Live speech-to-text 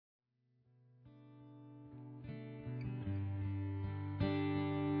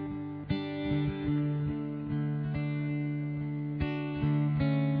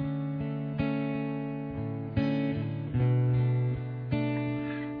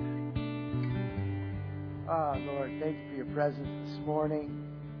Oh, Lord, thank you for your presence this morning.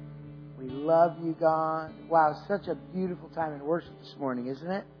 We love you, God. Wow, such a beautiful time in worship this morning,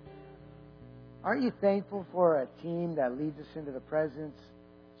 isn't it? Aren't you thankful for a team that leads us into the presence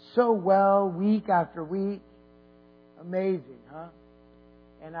so well, week after week? Amazing, huh?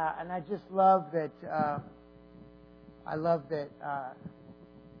 And I just love that.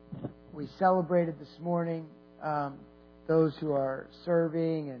 We celebrated this morning those who are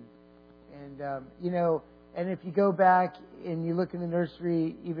serving, and you know. And if you go back and you look in the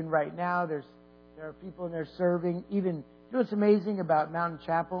nursery, even right now, there are people in there serving. Even, you know what's amazing about Mountain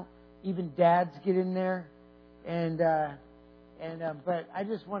Chapel? Even dads get in there. But I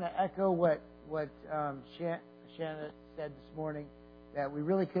just want to echo what Shanna said this morning, that we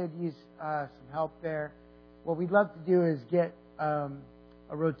really could use some help there. What we'd love to do is get a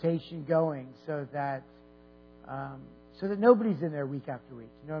rotation going so that nobody's in there week after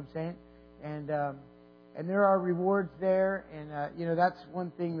week. You know what I'm saying? And there are rewards there, and you know, that's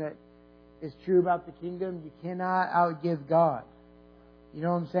one thing that is true about the kingdom. You cannot outgive God. You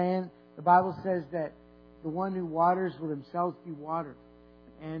know what I'm saying? The Bible says that the one who waters will themselves be watered.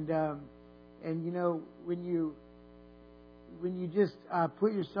 And you know, when you just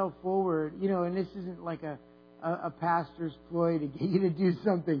put yourself forward, you know, and this isn't like a pastor's ploy to get you to do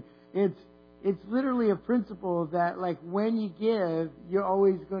something. It's literally a principle that, like, when you give, you're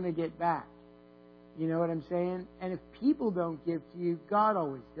always going to get back. You know what I'm saying? And if people don't give to you, God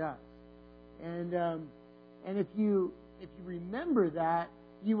always does. And if you remember that,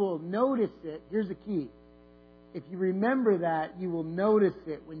 you will notice it. Here's the key. If you remember that, you will notice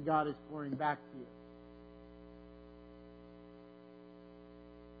it when God is pouring back to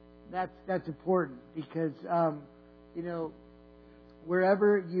you. That's important because you know,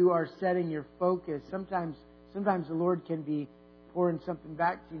 wherever you are setting your focus, sometimes the Lord can be pouring something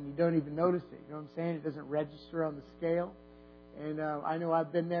back to you and you don't even notice it. You know what I'm saying? It doesn't register on the scale. And I know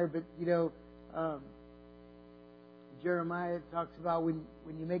I've been there, but you know, Jeremiah talks about when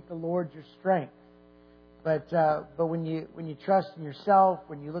you make the Lord your strength. But when you trust in yourself,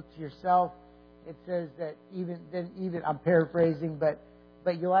 when you look to yourself, it says that even I'm paraphrasing, but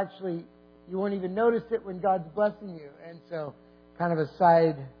you won't even notice it when God's blessing you. And so, kind of a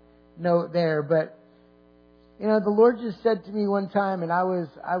side note there, but you know, the Lord just said to me one time, and I was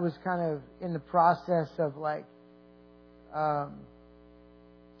kind of in the process of like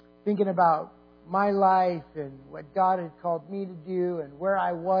thinking about my life and what God had called me to do and where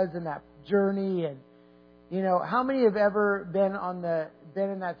I was in that journey. And you know, how many have ever been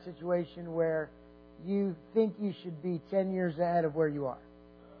in that situation where you think you should be 10 years ahead of where you are?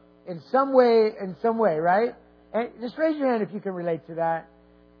 In some way, right? And just raise your hand if you can relate to that.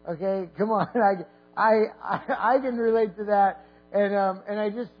 Okay, come on. I can relate to that, and I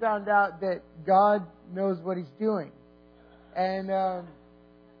just found out that God knows what He's doing, and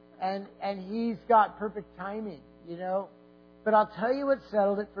He's got perfect timing, you know. But I'll tell you what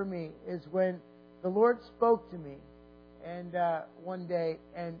settled it for me is when the Lord spoke to me, and one day,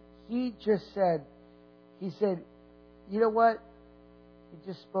 and He just said, you know what? He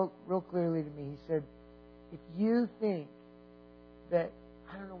just spoke real clearly to me. He said, if you think that,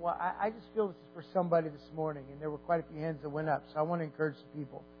 I don't know why, I just feel this is for somebody this morning, and there were quite a few hands that went up, so I want to encourage some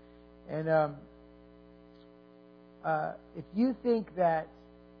people. And if you think that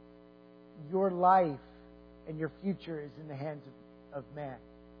your life and your future is in the hands of man,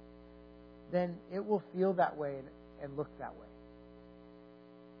 then it will feel that way and look that way.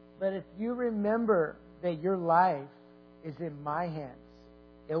 But if you remember that your life is in my hands,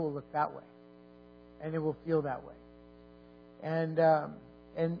 it will look that way, and it will feel that way. And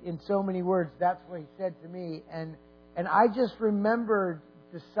in so many words, that's what He said to me. And I just remembered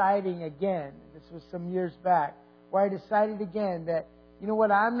deciding again, this was some years back, where I decided again that, you know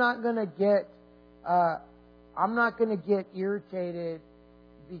what, I'm not going to get irritated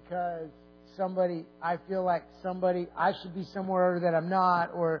because I feel like I should be somewhere that I'm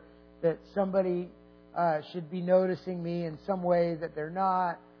not, or that somebody should be noticing me in some way that they're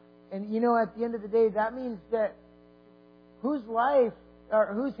not. And, you know, at the end of the day, that means that whose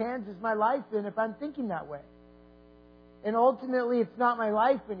hands is my life in if I'm thinking that way? And ultimately, it's not my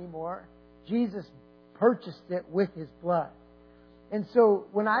life anymore. Jesus purchased it with His blood. And so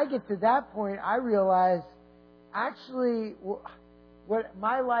when I get to that point, I realize actually what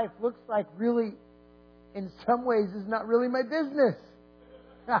my life looks like really, in some ways, is not really my business.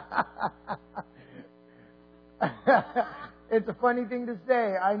 It's a funny thing to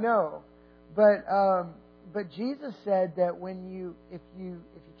say, I know. But Jesus said that if you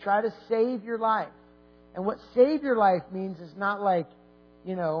try to save your life, and what save your life means is not like,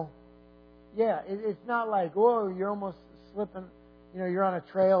 you know, Yeah, it's not like, oh, you're almost slipping. You're on a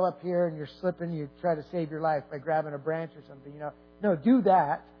trail up here and you're slipping. You try to save your life by grabbing a branch or something. No, do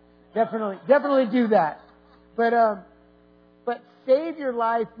that. Definitely do that. But save your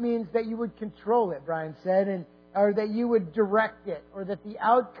life means that you would control it, Brian said, or that you would direct it, or that the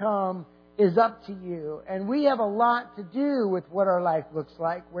outcome is up to you. And we have a lot to do with what our life looks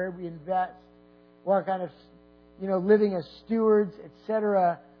like, where we invest, what kind of, living as stewards,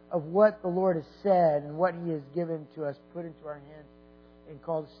 etc., of what the Lord has said and what He has given to us, put into our hands, and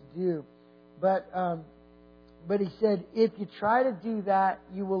called us to do. But He said, if you try to do that,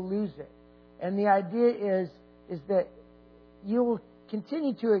 you will lose it. And the idea is that you will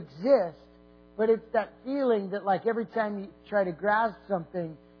continue to exist, but it's that feeling that like every time you try to grasp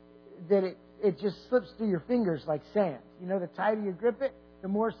something, that it just slips through your fingers like sand. The tighter you grip it, the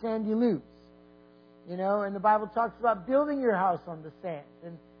more sand you lose. And the Bible talks about building your house on the sand.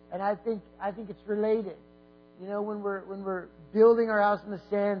 And I think it's related. When we're building our house on the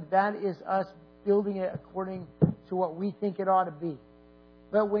sand, that is us building it according to what we think it ought to be.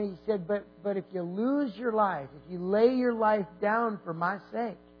 But when He said, but if you lose your life, if you lay your life down for my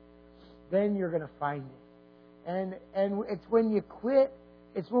sake, then you're going to find it. And it's when you quit,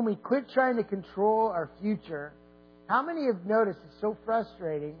 it's when we quit trying to control our future. How many have noticed it's so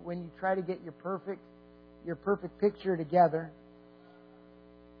frustrating when you try to get your perfect picture together?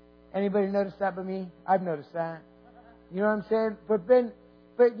 Anybody notice that but me? I've noticed that. You know what I'm saying?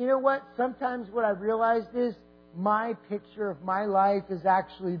 But you know what? Sometimes what I've realized is my picture of my life is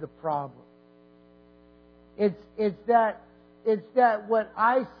actually the problem. It's that what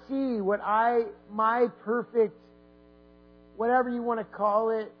I see, my perfect, whatever you want to call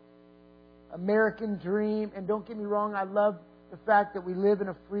it, American dream. And don't get me wrong, I love the fact that we live in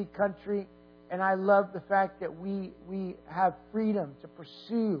a free country, and I love the fact that we have freedom to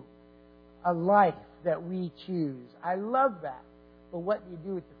pursue a life that we choose. I love that. But what do you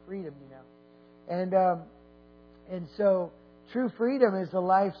do with the freedom, And so true freedom is a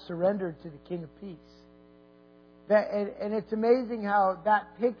life surrendered to the King of Peace. And it's amazing how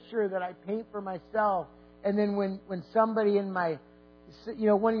that picture that I paint for myself, and then when somebody in my,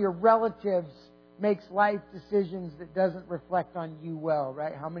 one of your relatives makes life decisions that doesn't reflect on you well,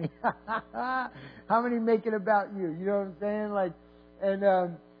 right? How many make it about you? You know what I'm saying? Like, and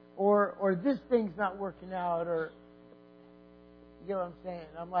or this thing's not working out, or you know what I'm saying?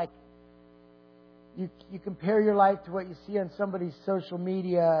 I'm like, you compare your life to what you see on somebody's social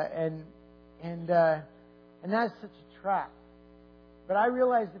media, and that's such a trap. But I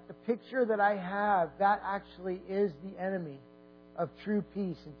realize that the picture that I have, that actually is the enemy of true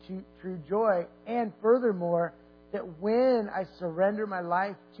peace and true joy. And furthermore, that when I surrender my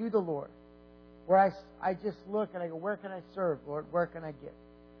life to the Lord, where I just look and I go, where can I serve, Lord? Where can I give?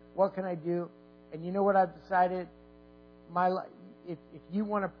 What can I do? And you know what I've decided? My life, if you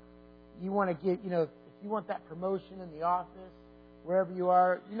want to give, if you want that promotion in the office, wherever you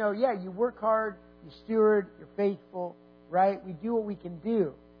are, you work hard, you steward, you're faithful, right? We do what we can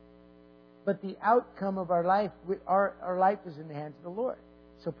do. But the outcome of our life, our life is in the hands of the Lord.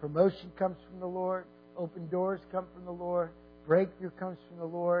 So promotion comes from the Lord. Open doors come from the Lord. Breakthrough comes from the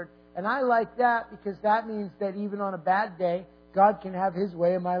Lord. And I like that because that means that even on a bad day, God can have His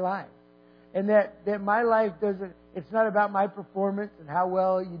way in my life. And that my life it's not about my performance and how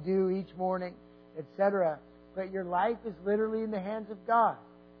well you do each morning, etc. But your life is literally in the hands of God,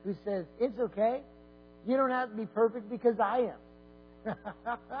 who says, it's okay. You don't have to be perfect because I am.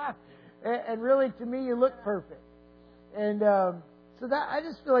 And really, to me, you look perfect. And so that I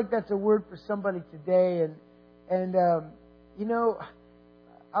just feel like that's a word for somebody today. And I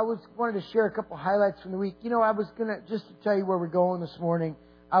wanted to share a couple highlights from the week. I was going to, just to tell you where we're going this morning,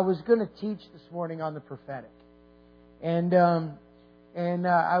 I was going to teach this morning on the prophetic. And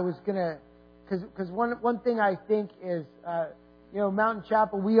I was going to, because one thing I think is, Mountain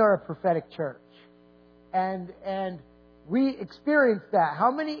Chapel, we are a prophetic church. And we experience that.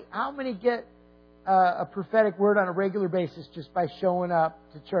 How many get a prophetic word on a regular basis just by showing up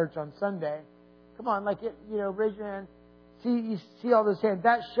to church on Sunday? Come on, raise your hand. You see all those hands.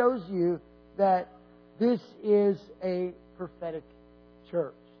 That shows you that this is a prophetic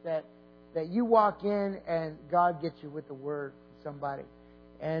church. That you walk in and God gets you with the word from somebody.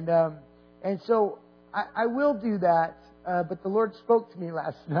 And so I will do that. But the Lord spoke to me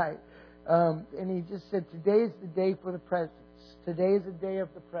last night. And He just said, today is the day for the presence. Today is the day of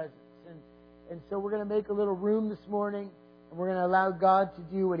the presence. And so we're going to make a little room this morning. And we're going to allow God to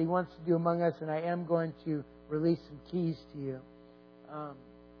do what He wants to do among us. And I am going to release some keys to you.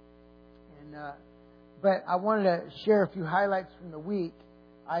 But I wanted to share a few highlights from the week.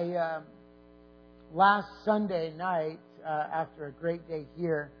 last Sunday night, after a great day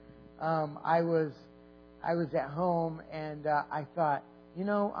here, I was at home and I thought,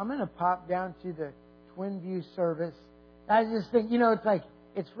 I'm going to pop down to the Twin View service. I just think,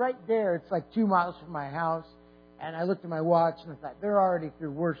 it's right there. It's like 2 miles from my house. And I looked at my watch and I thought, they're already through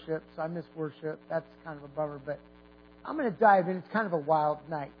worship, so I missed worship. That's kind of a bummer, but I'm going to dive in. It's kind of a wild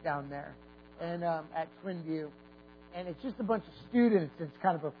night down there, and at Twin View, and it's just a bunch of students. It's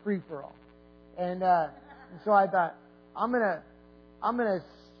kind of a free for all, and so I thought I'm gonna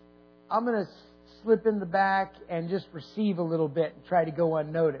slip in the back and just receive a little bit and try to go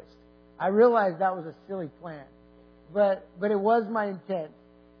unnoticed. I realized that was a silly plan, but it was my intent.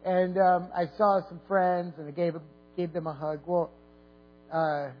 And I saw some friends, and I gave them a hug. Well,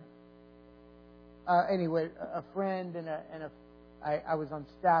 anyway, a friend I was on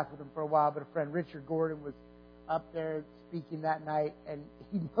staff with him for a while, but a friend, Richard Gordon, was up there speaking that night, and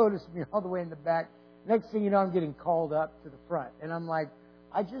he noticed me all the way in the back. Next thing you know, I'm getting called up to the front, and I'm like,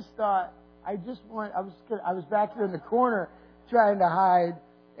 I was back here in the corner trying to hide,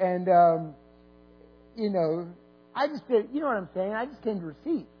 and I just did, you know what I'm saying? I just came to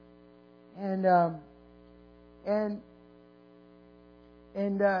receive. And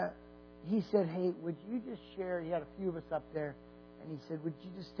he said, hey, would you just share? He had a few of us up there. And he said, would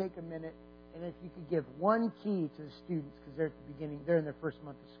you just take a minute? And if you could give one key to the students, because they're at the beginning, they're in their first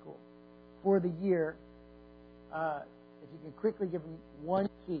month of school. For the year, if you can quickly give them one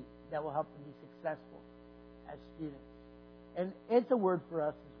key that will help them be successful as students. And it's a word for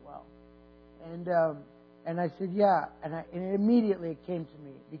us as well. And I said, yeah. And immediately it came to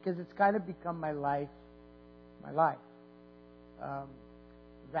me, because it's kind of become my life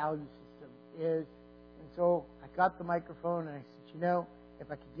value system is. And so I got the microphone and I said,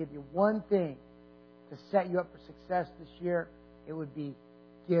 if I could give you one thing to set you up for success this year, it would be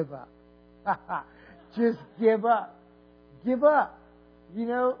give up. Just give up. Give up.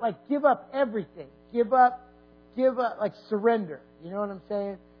 Give up everything. Give up, like surrender. You know what I'm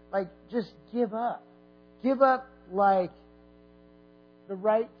saying? Like, just give up. Give up, like, the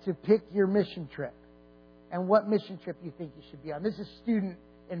right to pick your mission trip and what mission trip you think you should be on. This is student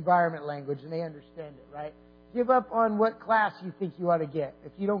environment language, and they understand it, right? Give up on what class you think you ought to get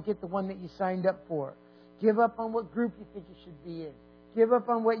if you don't get the one that you signed up for. Give up on what group you think you should be in. Give up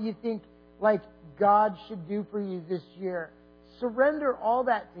on what you think, like, God should do for you this year. Surrender all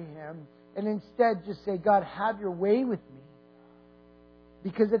that to Him, and instead just say, God, have your way with me.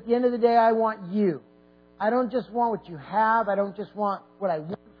 Because at the end of the day, I want you. I don't just want what you have. I don't just want what I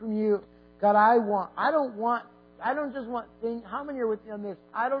want from you. God, I don't just want things. How many are with me on this?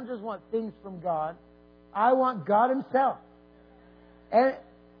 I don't just want things from God. I want God Himself. And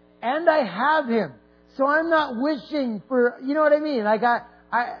I have Him. So I'm not wishing for, you know what I mean? Like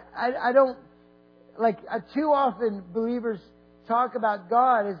I don't, like too often believers talk about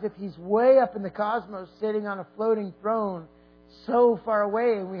God as if He's way up in the cosmos sitting on a floating throne so far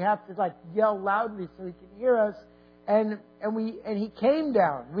away, and we have to like yell loudly so He can hear us. And He came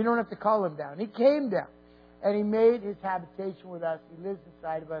down. We don't have to call Him down. He came down, and He made His habitation with us. He lives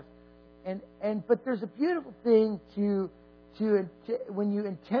inside of us. But there's a beautiful thing to when you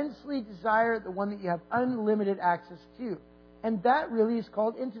intensely desire the one that you have unlimited access to, and that really is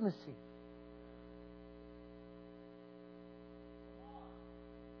called intimacy.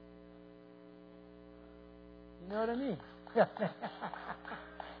 You know what I mean? I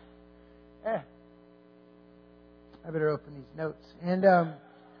better open these notes. And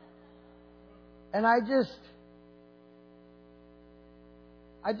I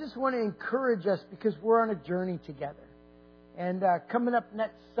just want to encourage us, because we're on a journey together. And coming up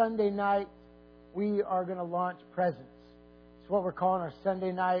next Sunday night, we are going to launch Presence. It's what we're calling our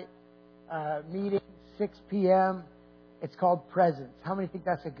Sunday night meeting, 6 p.m. It's called Presence. How many think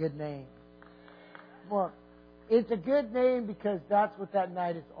that's a good name? Well, it's a good name because that's what that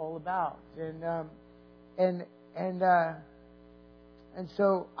night is all about. And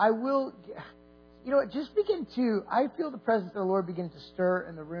so I will, just I feel the presence of the Lord begin to stir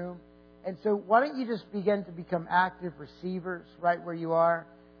in the room. And so why don't you just begin to become active receivers right where you are.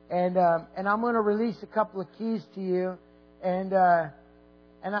 And I'm going to release a couple of keys to you. And I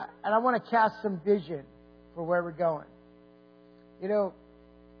want to cast some vision for where we're going.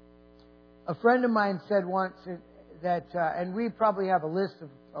 A friend of mine said once that, and we probably have a list of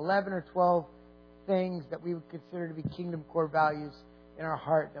 11 or 12 things that we would consider to be kingdom core values in our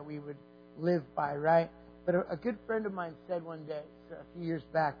heart that we would live by, right? But a good friend of mine said one day, a few years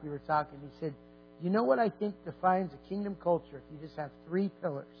back, we were talking, he said, you know what I think defines a kingdom culture if you just have 3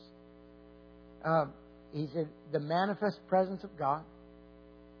 pillars? He said, the manifest presence of God.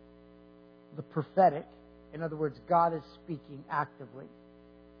 the prophetic. In other words, God is speaking actively.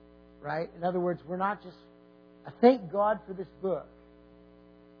 Right? In other words, we're not just, I thank God for this book.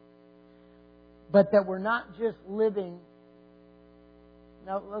 But that we're not just living.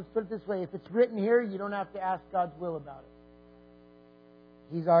 Now, let's put it this way. If it's written here, you don't have to ask God's will about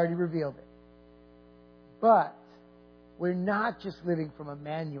it. He's already revealed it. But we're not just living from a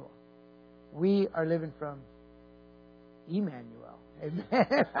manual. We are living from Emmanuel. Amen.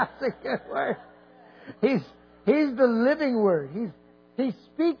 That's a good word. He's the living word. He's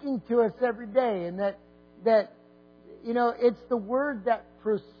speaking to us every day. And that it's the word that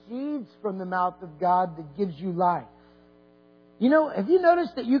proceeds from the mouth of God that gives you life. Have you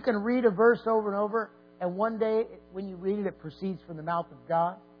noticed that you can read a verse over and over, and one day when you read it, it proceeds from the mouth of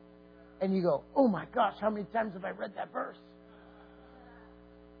God? And you go, oh my gosh, how many times have I read that verse?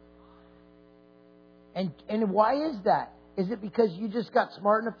 And why is that? Is it because you just got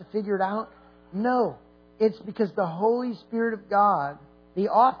smart enough to figure it out? No. It's because the Holy Spirit of God, the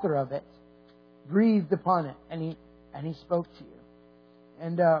author of it, breathed upon it, and He spoke to you.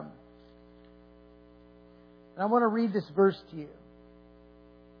 And I want to read this verse to you.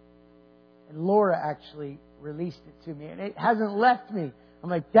 And Laura actually released it to me, and it hasn't left me. I'm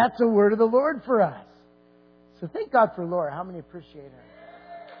like, that's a word of the Lord for us. So thank God for Laura. How many appreciate her?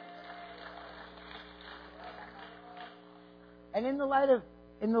 And in the light of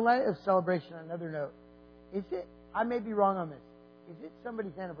celebration, on another note, I may be wrong on this. Is it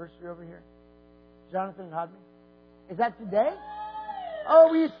somebody's anniversary over here? Jonathan and Hodman? Is that today? Oh,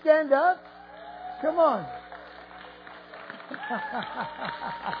 will you stand up? Come on.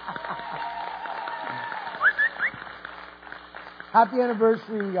 Happy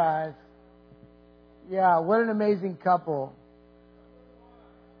anniversary, you guys. Yeah, what an amazing couple.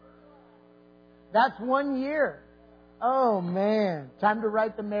 That's 1 year. Oh, man. Time to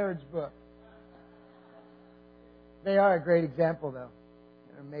write the marriage book. They are a great example, though.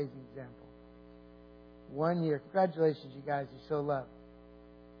 An amazing example. 1 year. Congratulations, you guys. You're so loved.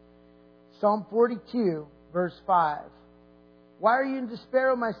 Psalm 42, verse 5. Why are you in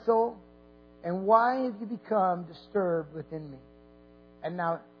despair, O my soul? And why have you become disturbed within me? And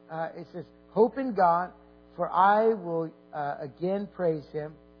now it says, hope in God, for I will again praise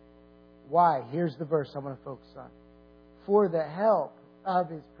Him. Why? Here's the verse I want to focus on. For the help of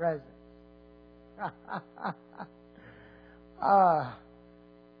His presence.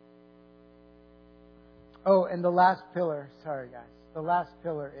 Oh, and the last pillar, sorry guys, the last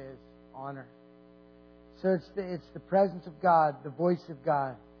pillar is honor. So it's the presence of God, the voice of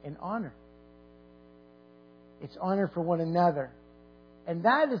God, and honor. It's honor for one another. And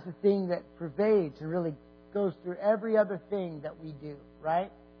that is the thing that pervades and really goes through every other thing that we do,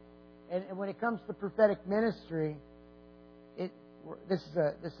 right? And when it comes to prophetic ministry, this is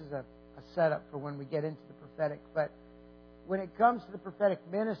a setup for when we get into the prophetic. But when it comes to the prophetic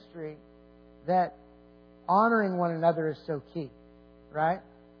ministry, that honoring one another is so key, right?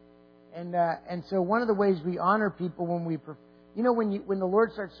 And so one of the ways we honor people when when the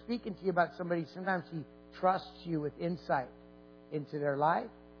Lord starts speaking to you about somebody, sometimes He trusts you with insight into their life,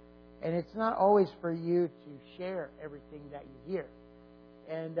 and it's not always for you to share everything that you hear.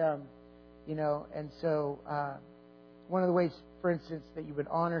 And so one of the ways, for instance, that you would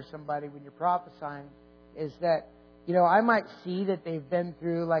honor somebody when you're prophesying is that I might see that they've been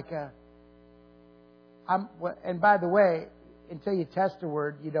through and by the way, until you test a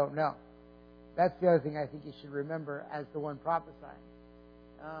word, you don't know. That's the other thing I think you should remember as the one prophesying.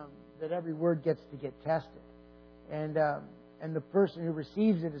 That every word gets to get tested. And the person who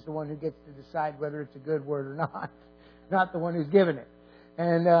receives it is the one who gets to decide whether it's a good word or not the one who's given it.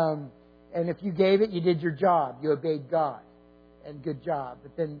 And if you gave it, you did your job. You obeyed God. And good job.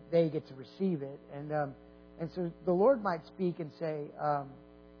 But then they get to receive it. And so the Lord might speak and say,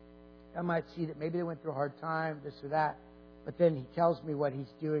 I might see that maybe they went through a hard time, this or that. But then He tells me what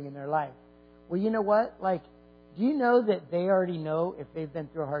He's doing in their life. Well, you know what? Do you know that they already know if they've been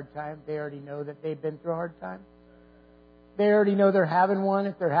through a hard time? They already know that they've been through a hard time. They already know they're having one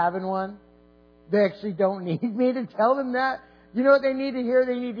if they're having one. They actually don't need me to tell them that. You know what they need to hear?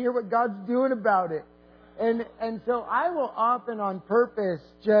 They need to hear what God's doing about it. And so I will often on purpose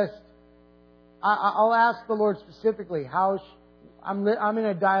I'll ask the Lord specifically I'm in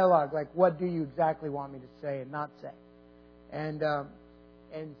a dialogue, what do you exactly want me to say and not say? And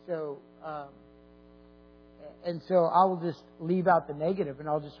so I will just leave out the negative and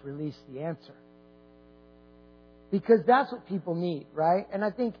I'll just release the answer. Because that's what people need, right? And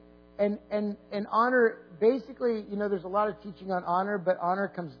I think, and honor, basically, there's a lot of teaching on honor, but honor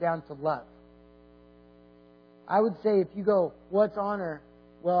comes down to love. I would say if you go, what's honor?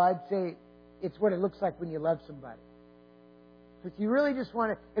 Well, I'd say it's what it looks like when you love somebody. If you really just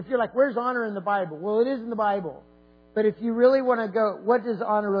want to, if you're like, where's honor in the Bible? Well, it is in the Bible. But if you really want to go, what does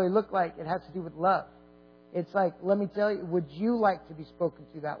honor really look like? It has to do with love. It's like, let me tell you, would you like to be spoken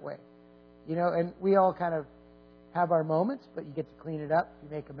to that way? You know, and we all kind of have our moments, but you get to clean it up if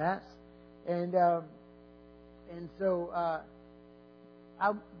you make a mess. And so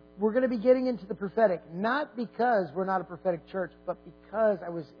we're going to be getting into the prophetic, not because we're not a prophetic church, but because I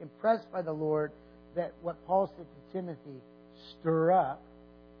was impressed by the Lord that what Paul said to Timothy, stir up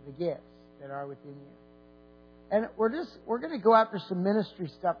the gifts that are within you. And we're going to go after some ministry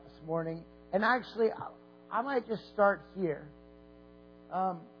stuff this morning. And actually, I might just start here.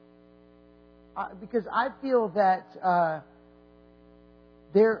 Because I feel that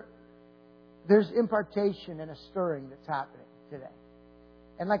there's impartation and a stirring that's happening today.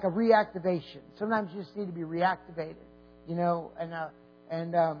 And like a reactivation. Sometimes you just need to be reactivated. You know, I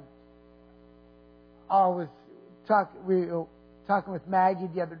was talking with Maggie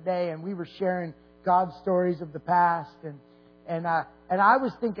the other day, and we were sharing God stories of the past, and I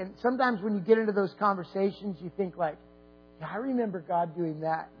was thinking, sometimes when you get into those conversations, you think like, yeah, I remember God doing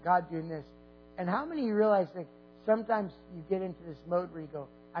that, God doing this. And how many of you realize that sometimes you get into this mode where you go,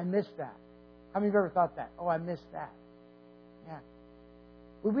 I missed that? How many of you have ever thought that? Oh, I missed that. Yeah.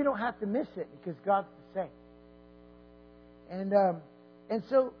 Well, we don't have to miss it because God's the same. And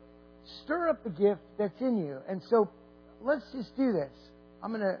so stir up the gift that's in you. And so let's just do this.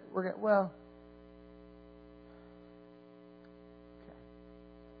 Well,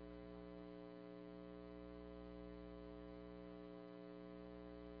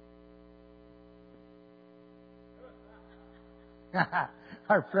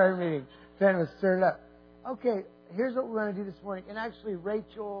 our prayer meeting. Fan was stirred up. Okay, here's what we're going to do this morning. And actually,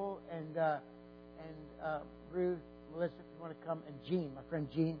 Rachel and Ruth, Melissa, if you want to come, and Jean, my friend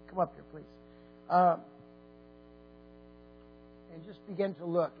Jean, come up here, please. And just begin to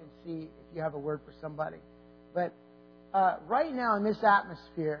look and see if you have a word for somebody. But right now in this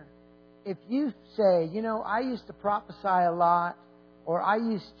atmosphere, if you say, you know, I used to prophesy a lot, or I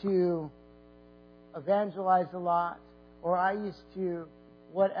used to evangelize a lot, or I used to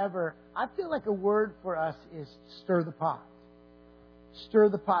whatever, I feel like a word for us is stir the pot. Stir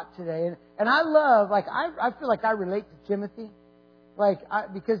the pot today. And I love, like, I feel like I relate to Timothy.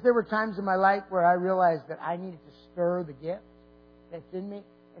 Because there were times in my life where I realized that I needed to stir the gift that's in me.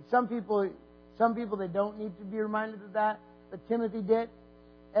 And some people they don't need to be reminded of that, but Timothy did.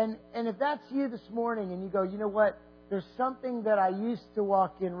 And if that's you this morning and you go, you know what, there's something that I used to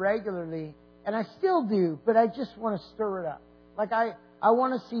walk in regularly, and I still do, but I just want to stir it up. Like I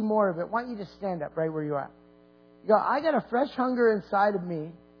want to see more of it. Why don't you just stand up right where you are? You go, I got a fresh hunger inside of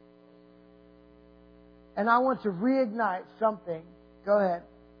me, and I want to reignite something. Go ahead.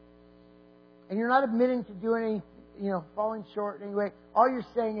 And you're not admitting to doing any, falling short in any way. All you're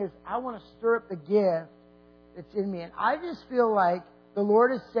saying is, I want to stir up the gift that's in me. And I just feel like the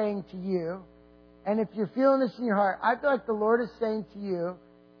Lord is saying to you, and if you're feeling this in your heart, I feel like the Lord is saying to you,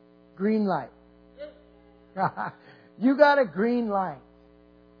 green light. You got a green light.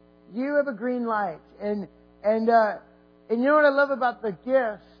 You have a green light. And you know what I love about the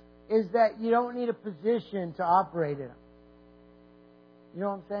gifts is that you don't need a position to operate in them. You know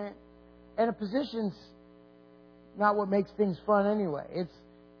what I'm saying? And a position's not what makes things fun anyway.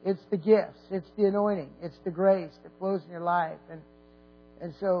 It's the gifts. It's the anointing. It's the grace that flows in your life.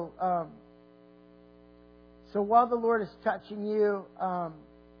 And so while the Lord is touching you,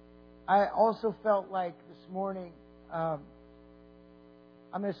 I also felt like this morning,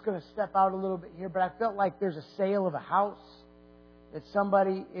 I'm just going to step out a little bit here, but I felt like there's a sale of a house that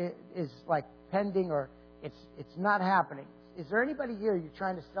somebody is like pending, or it's not happening. Is there anybody here, you're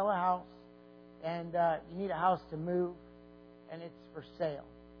trying to sell a house and you need a house to move and it's for sale?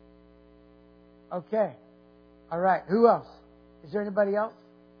 Okay. All right. Who else? Is there anybody else?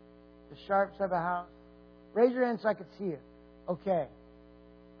 The Sharps have a house? Raise your hand so I can see you. Okay.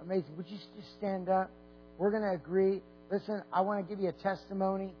 Amazing. Would you just stand up? We're going to agree. Listen, I want to give you a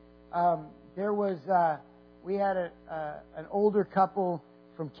testimony. We had an older couple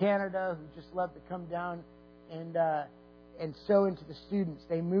from Canada who just loved to come down and sow into the students.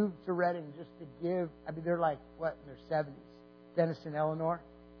 They moved to Redding just to give. I mean, they're like, what, in their 70s? Dennis and Eleanor.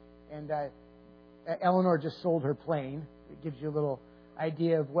 And Eleanor just sold her plane. It gives you a little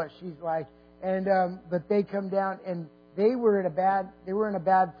idea of what she's like. And but they come down, and they were in a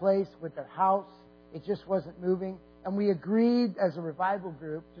bad place with their house. It just wasn't moving. And we agreed as a revival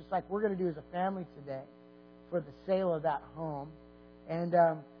group, just like we're going to do as a family today, for the sale of that home. And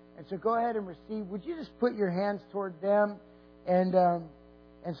so go ahead and receive. Would you just put your hands toward them? And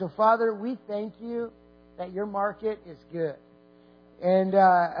And so, Father, we thank you that your market is good. And,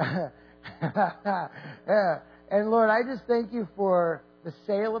 and Lord, I just thank you for the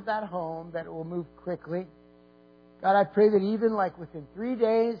sale of that home, that it will move quickly. God, I pray that even like within 3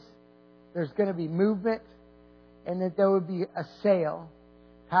 days, there's going to be movement and that there would be a sale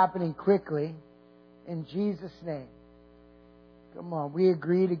happening quickly. In Jesus' name. Come on, we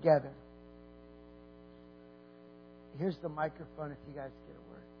agree together. Here's the microphone if you guys get a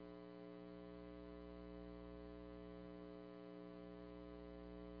word.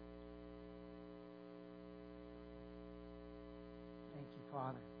 Thank you,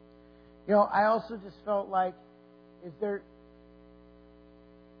 Father. You know, I also just felt like, is there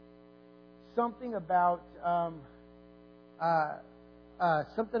something about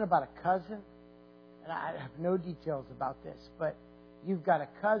something about a cousin? And I have no details about this, but you've got a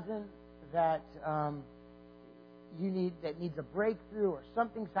cousin that that needs a breakthrough, or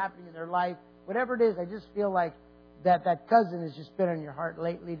something's happening in their life. Whatever it is, I just feel like that cousin has just been on your heart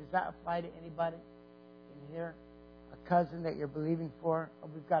lately. Does that apply to anybody in here? A cousin that you're believing for? Oh,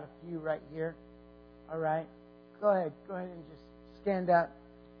 we've got a few right here. All right. Go ahead and just stand up.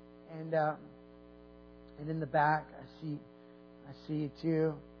 And in the back, I see you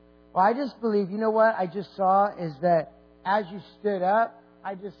too. Well, I just believe, you know what I just saw is that as you stood up,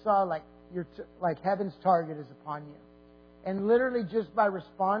 I just saw like heaven's target is upon you. And literally just by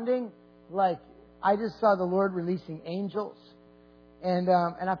responding, like I just saw the Lord releasing angels. And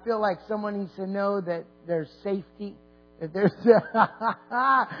I feel like someone needs to know that there's safety, that there's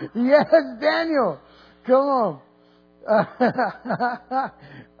yes, Daniel, come on.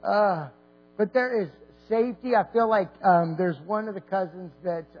 But there is safety. I feel like there's one of the cousins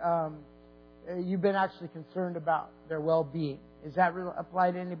that you've been actually concerned about their well-being. Does that really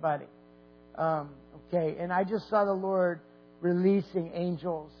apply to anybody? Okay. And I just saw the Lord releasing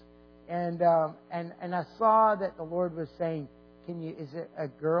angels, and I saw that the Lord was saying, is it a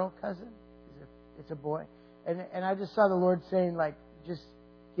girl cousin? It's a boy. And I just saw the Lord saying, like, just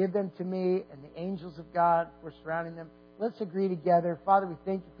give them to me, and the angels of God were surrounding them. Let's agree together. Father, we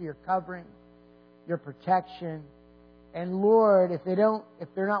thank you for your covering, your protection. And Lord, if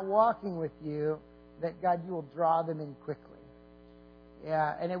they're not walking with you, that God, you will draw them in quickly.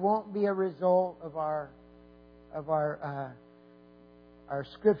 Yeah, and it won't be a result of our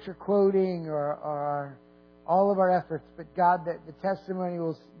scripture quoting or all of our efforts, but God, that the testimony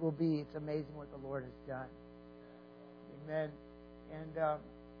will be, it's amazing what the Lord has done. Amen.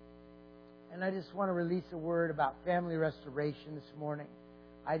 And I just want to release a word about family restoration this morning.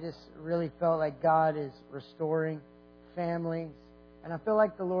 I just really felt like God is restoring families. And I feel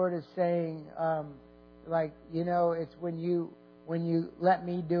like the Lord is saying, it's when you let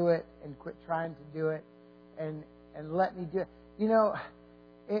me do it and quit trying to do it and let me do it. You know,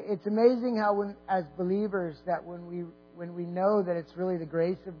 it's amazing how as believers that when we know that it's really the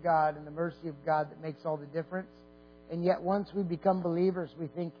grace of God and the mercy of God that makes all the difference. And yet once we become believers, we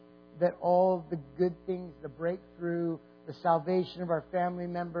think that all the good things, the breakthrough, the salvation of our family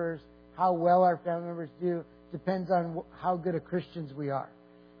members, how well our family members do, depends on how good of Christians we are.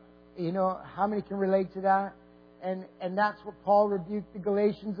 You know, how many can relate to that? And that's what Paul rebuked the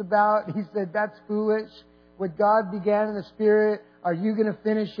Galatians about. He said, that's foolish. What God began in the Spirit, are you going to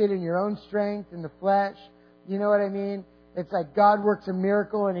finish it in your own strength, in the flesh? You know what I mean? It's like God works a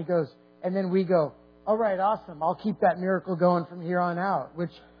miracle and He goes, and then we go, all right, awesome. I'll keep that miracle going from here on out.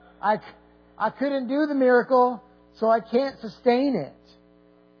 Which I couldn't do the miracle, so I can't sustain it.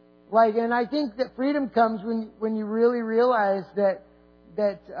 Like, and I think that freedom comes when you really realize that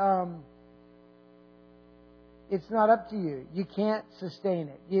it's not up to you. You can't sustain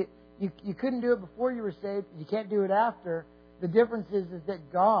it. You couldn't do it before you were saved. You can't do it after. The difference is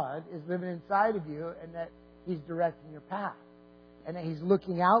that God is living inside of you and that He's directing your path and that He's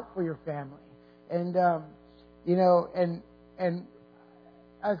looking out for your family. And, and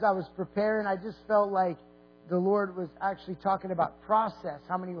as I was preparing, I just felt like the Lord was actually talking about process.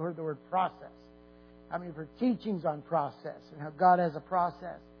 How many have heard the word process? How many have heard teachings on process and how God has a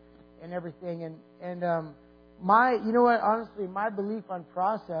process and everything? And honestly, my belief on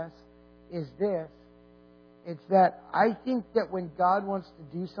process is this. It's that I think that when God wants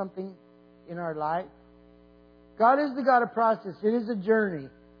to do something in our life, God is the God of process. It is a journey.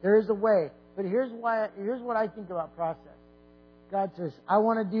 There is a way. But here's what I think about process. God says, I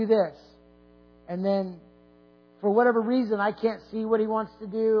want to do this. And then for whatever reason, I can't see what He wants to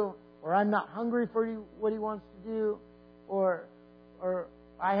do, or I'm not hungry for what He wants to do, or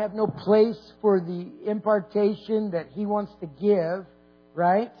I have no place for the impartation that He wants to give,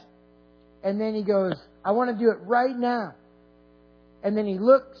 right? And then He goes, I want to do it right now. And then He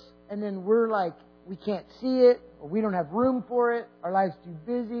looks, and then we're like, we can't see it, or we don't have room for it, our life's too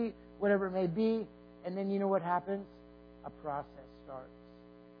busy, whatever it may be. And then you know what happens? A process starts.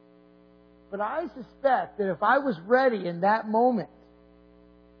 But I suspect that if I was ready in that moment,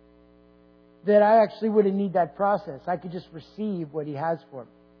 that I actually wouldn't need that process. I could just receive what He has for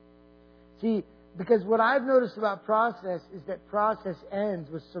me. See, because what I've noticed about process is that process ends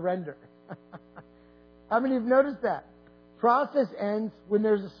with surrender. How many have noticed that? Process ends when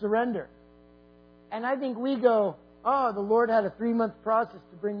there's a surrender. And I think we go, oh, the Lord had a 3-month process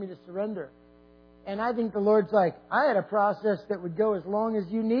to bring me to surrender. And I think the Lord's like, I had a process that would go as long as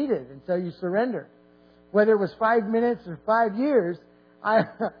you needed until you surrender. Whether it was 5 minutes or 5 years,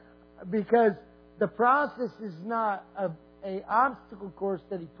 because the process is not a obstacle course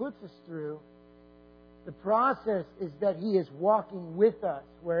that He puts us through. The process is that He is walking with us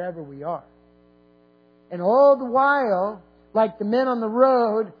wherever we are. And all the while, like the men on the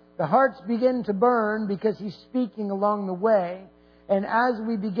road, the hearts begin to burn because He's speaking along the way. And as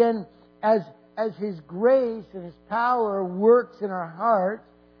we begin, as His grace and His power works in our hearts,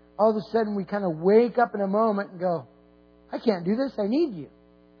 all of a sudden we kind of wake up in a moment and go, I can't do this, I need You.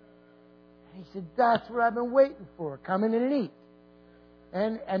 And He said, that's what I've been waiting for. Come in and eat.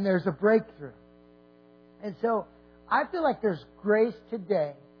 And there's a breakthrough. And so I feel like there's grace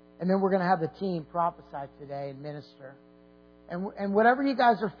today. And then we're going to have the team prophesy today and minister. And whatever you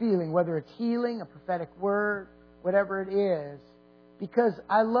guys are feeling, whether it's healing, a prophetic word, whatever it is, because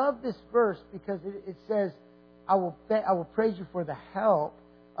I love this verse because it says, I will praise You for the help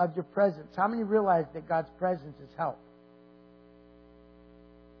of Your presence. How many realize that God's presence is help?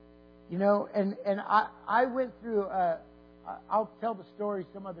 You know, and I went through, I'll tell the story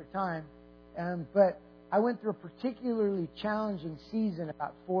some other time, but I went through a particularly challenging season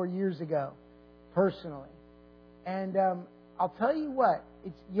about 4 years ago, personally. And I'll tell you what,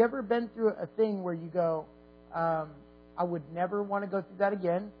 you ever been through a thing where you go, I would never want to go through that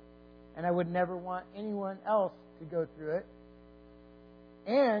again, and I would never want anyone else to go through it,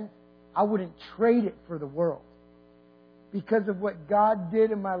 and I wouldn't trade it for the world because of what God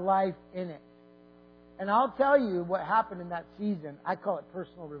did in my life in it. And I'll tell you what happened in that season. I call it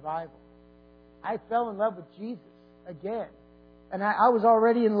personal revival. I fell in love with Jesus again. And I was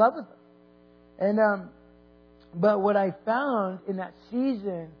already in love with Him. And but what I found in that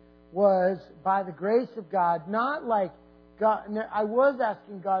season was, by the grace of God, not like God, I was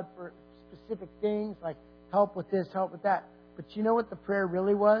asking God for specific things like help with this, help with that. But you know what the prayer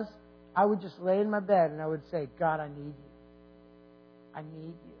really was? I would just lay in my bed and I would say, God, I need You. I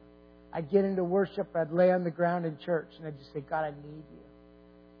need You. I'd get into worship, I'd lay on the ground in church, and I'd just say, God, I need You.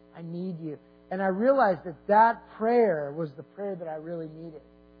 I need You. And I realized that prayer was the prayer that I really needed.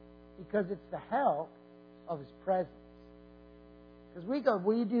 Because it's the help of His presence. Because we go,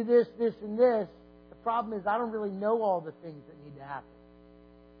 well, you do this, this, and this. The problem is I don't really know all the things that need to happen.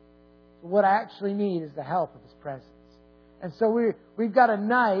 So what I actually need is the help of His presence. And so we've got a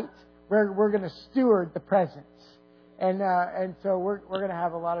night where we're going to steward the presence. And so we're going to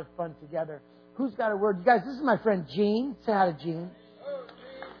have a lot of fun together. Who's got a word? You guys, this is my friend Gene. Say hi to Gene.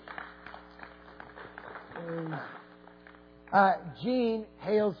 Gene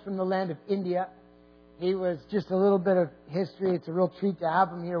hails from the land of India. He was just a little bit of history. It's a real treat to have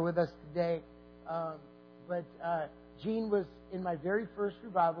him here with us today. But Gene was in my very first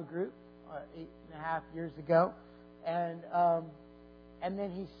revival group 8.5 years ago. And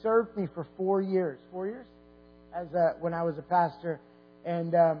then he served me for 4 years. 4 years? When I was a pastor.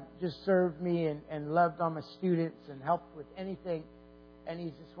 And just served me and loved on my students and helped with anything. And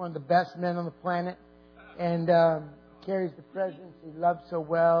he's just one of the best men on the planet. And carries the presence. He loves so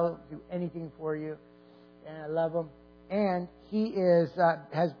well. Do anything for you. And I love him. And he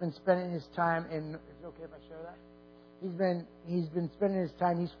has been spending his time in. Is it okay if I share that? He's been spending his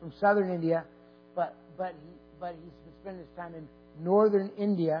time. He's from southern India, but he's been spending his time in northern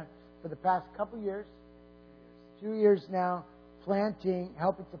India for the past couple years. 2 years now,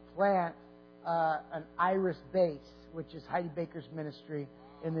 helping to plant an Iris base, which is Heidi Baker's ministry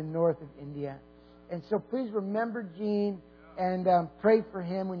in the north of India. And so please remember Gene and pray for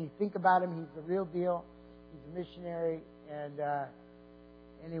him when you think about him. He's the real deal. He's a missionary. And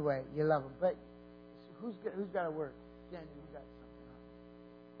anyway, you love him. But who's got a word? Daniel, you got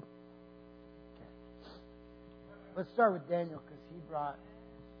something. Okay. Let's start with Daniel because he brought...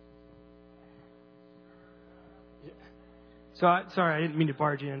 So, sorry, I didn't mean to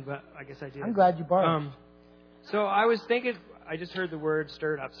barge in, but I guess I did. I'm glad you barged. So I was thinking, I just heard the word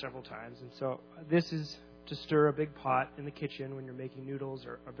stir it up several times. And so this is to stir a big pot in the kitchen when you're making noodles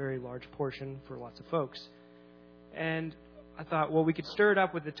or a very large portion for lots of folks. And I thought, well, we could stir it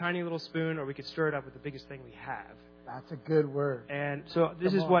up with the tiny little spoon, or we could stir it up with the biggest thing we have. That's a good word. And so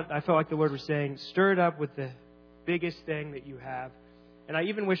this is what I felt like the Lord was saying. Stir it up with the biggest thing that you have. And I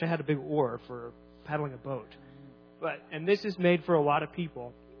even wish I had a big oar for paddling a boat. And this is made for a lot of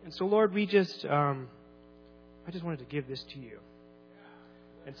people. And so, Lord, I just wanted to give this to you.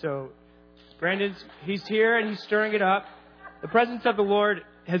 And so he's here and he's stirring it up. The presence of the Lord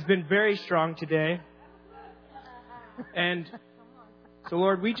has been very strong today. And so,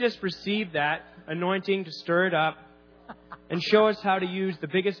 Lord, we just received that anointing to stir it up and show us how to use the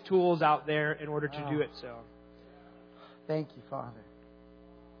biggest tools out there in order to do it so. Thank you, Father.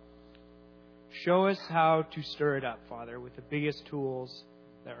 Show us how to stir it up, Father, with the biggest tools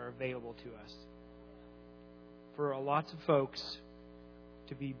that are available to us. For lots of folks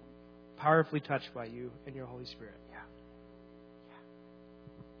to be powerfully touched by you and your Holy Spirit.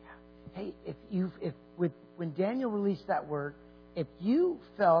 Hey, when Daniel released that word, if you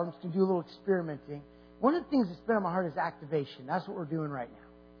felt, I'm just going to do a little experimenting. One of the things that's been on my heart is activation. That's what we're doing right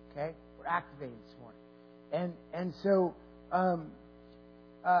now. Okay? We're activating this morning. And so,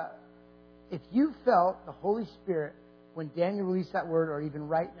 if you felt the Holy Spirit, when Daniel released that word, or even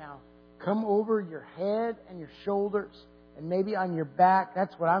right now, come over your head and your shoulders, and maybe on your back,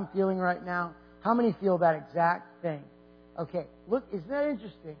 that's what I'm feeling right now. How many feel that exact thing? Okay, look, isn't that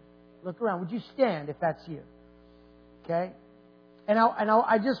interesting? Look around. Would you stand if that's you? Okay? And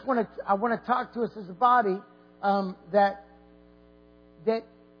I just want to talk to us as a body that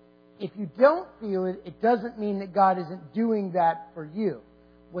if you don't feel it, it doesn't mean that God isn't doing that for you.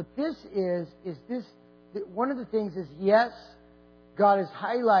 What this is this, one of the things is, yes, God is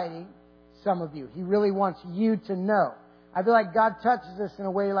highlighting some of you. He really wants you to know. I feel like God touches us in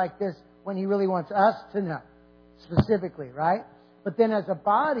a way like this when He really wants us to know, specifically, right? But then as a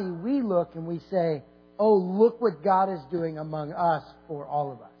body, we look and we say, oh, look what God is doing among us for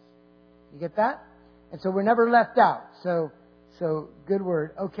all of us. You get that? And so we're never left out. So good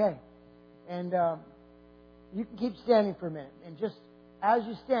word. Okay. And you can keep standing for a minute. And just as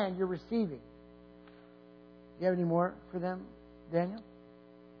you stand, you're receiving. Do you have any more for them, Daniel?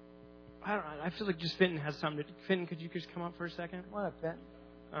 I don't know. I feel like just Fenton has something. Fenton, could you just come up for a second? Come on up,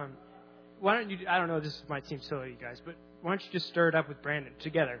 Fenton. Why don't you? I don't know. This might seem silly, you guys, but why don't you just stir it up with Brandon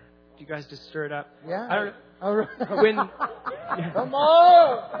together? Do you guys just stir it up? Yeah. I don't know. All right. Come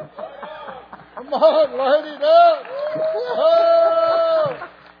on! Come on, light it up! Oh!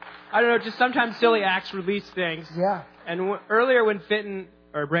 I don't know. Just sometimes silly acts release things. Yeah. And earlier when Fenton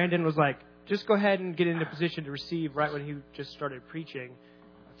or Brandon was like, just go ahead and get into position to receive right when he just started preaching,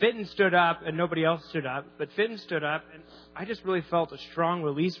 Fenton stood up and nobody else stood up, but Fenton stood up, and I just really felt a strong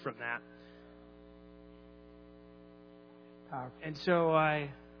release from that. Powerful. And so I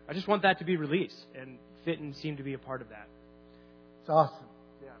just want that to be released, and Fenton seemed to be a part of that. It's awesome.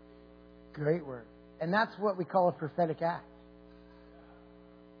 Yeah. Great word. And that's what we call a prophetic act.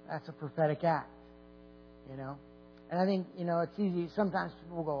 That's a prophetic act. You know? And I think, it's easy. Sometimes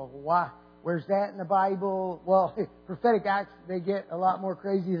people go, why? Where's that in the Bible? Well, prophetic acts, they get a lot more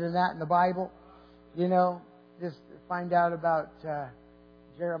crazy than that in the Bible. Just find out about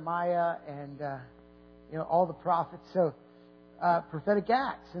Jeremiah and, all the prophets. So, prophetic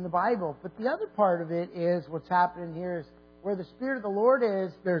acts in the Bible. But the other part of it is what's happening here is where the Spirit of the Lord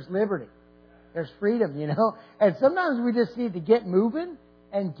is, there's liberty. There's freedom, And sometimes we just need to get moving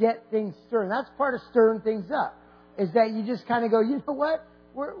and get things stirring. That's part of stirring things up. Is that you just kind of go, you know what?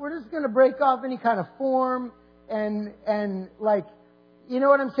 We're just going to break off any kind of form and like, you know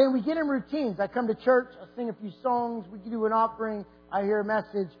what I'm saying? We get in routines. I come to church, I sing a few songs, we do an offering, I hear a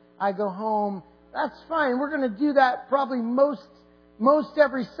message, I go home. That's fine. We're going to do that probably most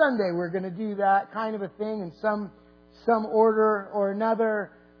every Sunday. We're going to do that kind of a thing in some order or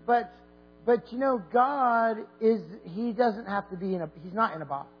another. But God He doesn't have to be He's not in a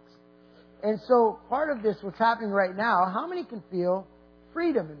box. And so part of this, what's happening right now, how many can feel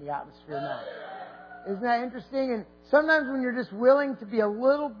freedom in the atmosphere now? Isn't that interesting? And sometimes when you're just willing to be a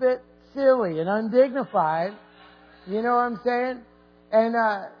little bit silly and undignified, you know what I'm saying? And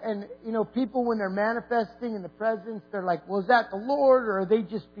people, when they're manifesting in the presence, they're like, well, is that the Lord, or are they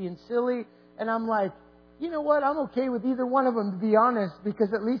just being silly? And I'm like, you know what? I'm okay with either one of them, to be honest,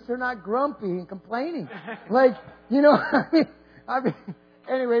 because at least they're not grumpy and complaining.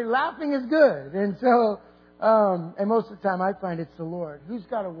 Anyway, laughing is good. And so, and most of the time I find it's the Lord. Who's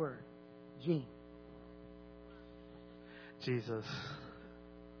got a word? Gene. Jesus.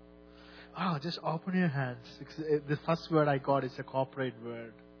 Oh, just open your hands. The first word I got is a corporate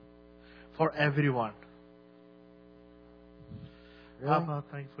word for everyone. Really? Abba,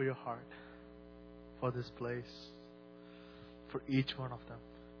 thank you for your heart, for this place. for each one of them.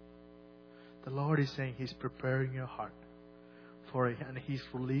 The Lord is saying He's preparing your heart for it, and He's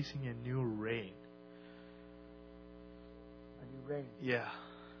releasing a new rain. A new rain. Yeah.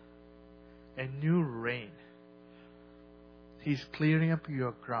 A new rain. He's clearing up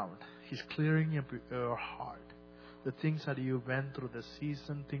your ground. He's clearing up your heart. The things that you went through the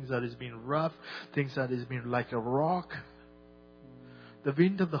season, things that has been rough, things that has been like a rock. The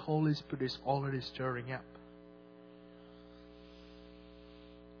wind of the Holy Spirit is already stirring up.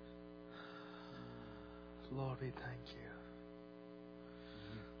 Lord, we thank you.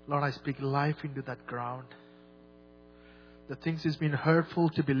 Lord, I speak life into that ground. The things that's been hurtful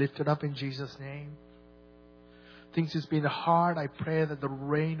to be lifted up in Jesus' name. Things that's been hard, I pray that the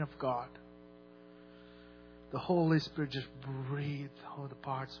rain of God, the Holy Spirit, just breathe over the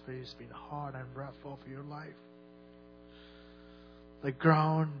parts where it's been hard and rough of your life. The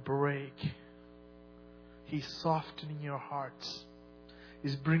ground break. He's softening your hearts.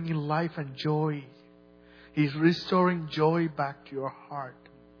 He's bringing life and joy. He's restoring joy back to your heart.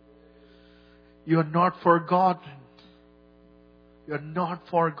 You are not forgotten. You are not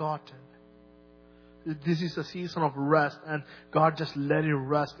forgotten. This is a season of rest, and God just let it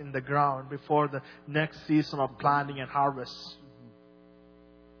rest in the ground before the next season of planting and harvest.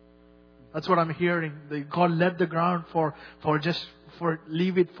 That's what I'm hearing. God let the ground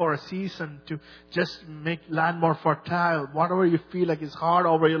leave it for a season to just make land more fertile. Whatever you feel like is hard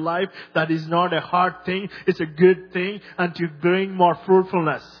over your life, that is not a hard thing. It's a good thing, and to bring more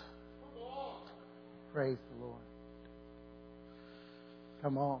fruitfulness. Praise the Lord.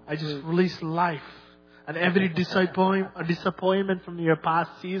 Come on. I just release life. And every disappointment from your past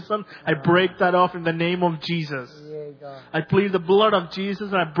season, I break that off in the name of Jesus. I plead the blood of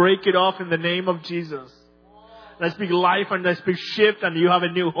Jesus and I break it off in the name of Jesus. And I speak life and I speak shift, and you have a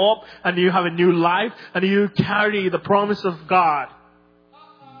new hope and you have a new life and you carry the promise of God.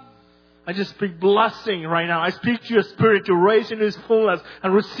 I just speak blessing right now. I speak to your spirit to raise into His fullness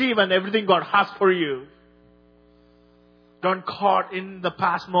and receive and everything God has for you. Don't caught in the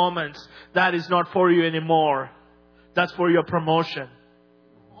past moments. That is not for you anymore. That's for your promotion.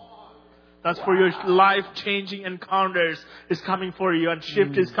 That's for your life-changing encounters is coming for you, and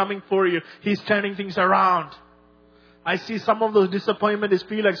shift is coming for you. He's turning things around. I see some of those disappointments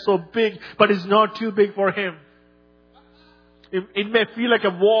feel like so big, but it's not too big for Him. It may feel like a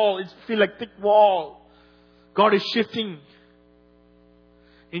wall. It feel like thick wall. God is shifting.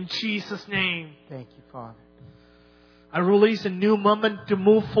 In Jesus' name. Thank you, Father. I release a new moment to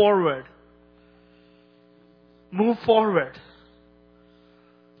move forward. Move forward.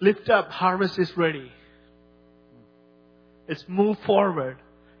 Lift up. Harvest is ready. It's move forward.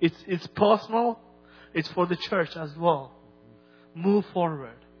 It's personal. It's for the church as well. Move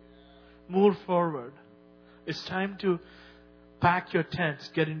forward. Move forward. It's time to pack your tents.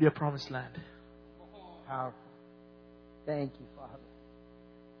 Get into your promised land. Powerful. Thank you, Father.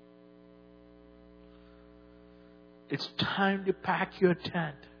 It's time to pack your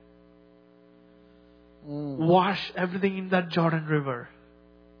tent. Wash everything in that Jordan River.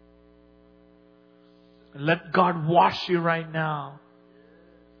 And let God wash you right now.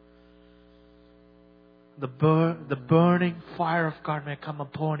 The burning fire of God may come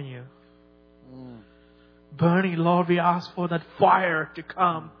upon you. Burning, Lord, we ask for that fire to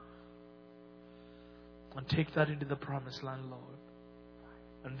come. And take that into the promised land, Lord.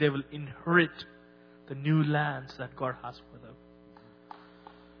 And they will inherit the new lands that God has for them.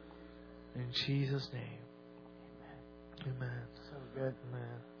 In Jesus' name. Amen. Amen. So good.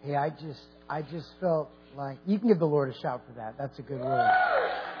 Amen. Hey, I just felt like you can give the Lord a shout for that. That's a good word.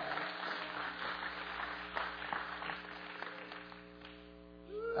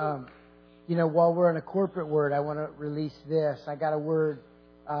 While we're in a corporate word, I want to release this. I got a word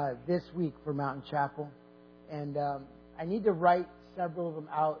this week for Mountain Chapel, and I need to write several of them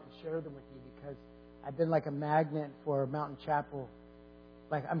out and share them with you, because I've been like a magnet for Mountain Chapel.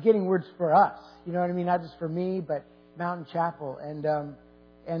 Like, I'm getting words for us. You know what I mean? Not just for me, but Mountain Chapel.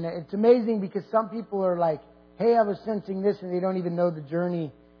 And it's amazing, because some people are like, hey, I was sensing this, and they don't even know the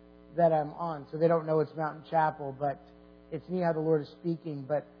journey that I'm on. So they don't know it's Mountain Chapel, but it's me how the Lord is speaking.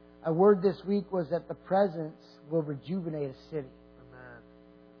 But a word this week was that the presence will rejuvenate a city. Amen.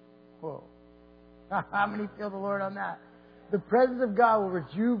 Whoa. How many feel the Lord on that? The presence of God will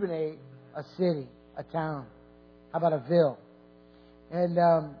rejuvenate a city, a town. How about a ville? And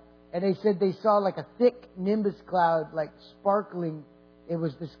they said they saw like a thick nimbus cloud, like sparkling. It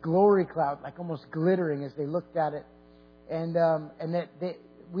was this glory cloud, like almost glittering as they looked at it. And that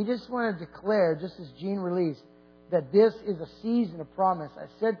we just want to declare, just as Gene released, that this is a season of promise. I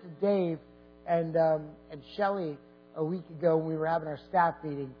said to Dave and Shelley a week ago when we were having our staff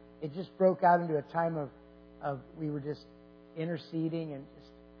meeting, it just broke out into a time of we were just interceding and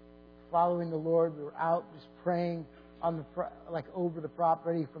just following the Lord. We were out just praying on the over the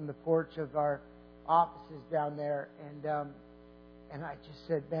property from the porch of our offices down there, and I just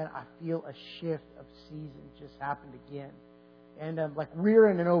said, man, I feel a shift of season just happened again. And like we're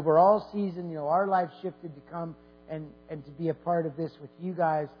in an overall season, our life shifted to come and to be a part of this with you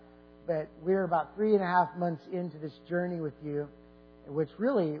guys. But we're about 3.5 months into this journey with you, which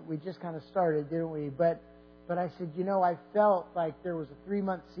really we just kind of started, didn't we? But I said, I felt like there was a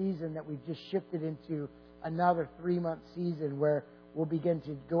 3-month season that we've just shifted into another 3-month season where we'll begin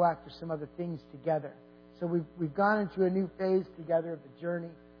to go after some other things together. So we've gone into a new phase together of the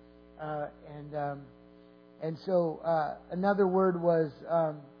journey, and so another word was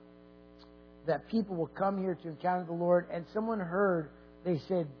that people will come here to encounter the Lord. And someone heard, they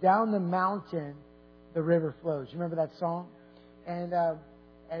said, down the mountain the river flows. You remember that song? And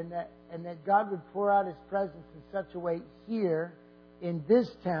that God would pour out His presence in such a way here in this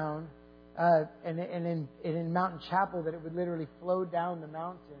town and in Mountain Chapel that it would literally flow down the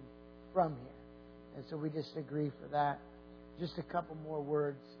mountain from here. And so we just agree for that. Just a couple more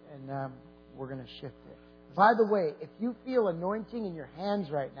words, and we're going to shift it. By the way, if you feel anointing in your hands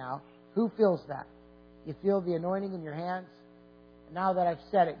right now, who feels that? You feel the anointing in your hands? Now that I've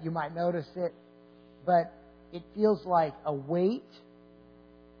said it, you might notice it. But it feels like a weight,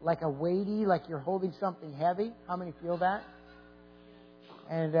 like you're holding something heavy. How many feel that?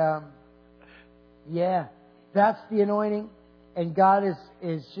 And yeah, that's the anointing. And God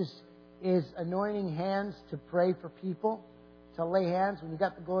is anointing hands to pray for people, to lay hands. When you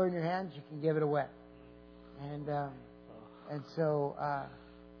got the glory in your hands, you can give it away. And so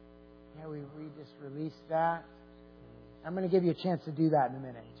we just released that. I'm going to give you a chance to do that in a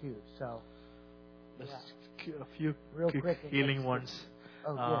minute too. So a few real quick healing ones.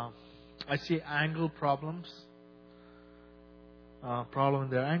 I see angle problems. Problem in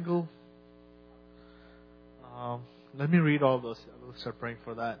their angle. Let me read all those. We'll start praying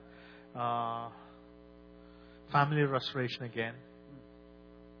for that. Family restoration again.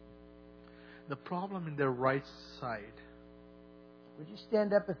 The problem in their right side. Would you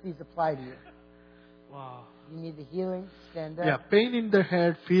stand up if these apply to you? Wow. You need the healing? Stand up. Yeah, pain in the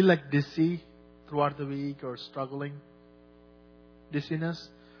head, feel like dizzy throughout the week or struggling. Dizziness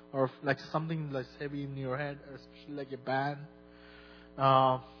or like something like heavy in your head, especially like a band.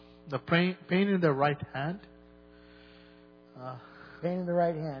 The pain in the right hand. Pain in the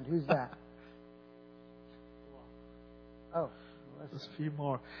right hand. Who's that? Oh. There's a few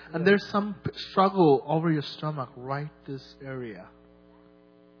more. And there's some struggle over your stomach, right this area.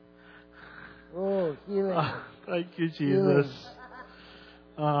 Oh, healing. Thank you, Jesus.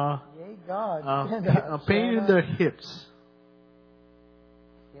 Yay, God. Pain in their hips.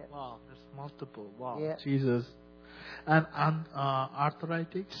 Yeah. Wow, there's multiple. Wow, yeah. Jesus. And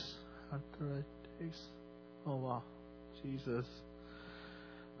arthritis. Oh, wow, Jesus.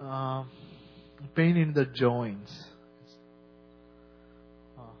 Pain in the joints.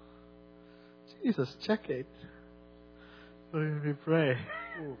 Jesus, check it. When we pray.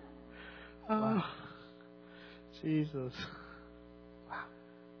 Wow. Jesus. Wow.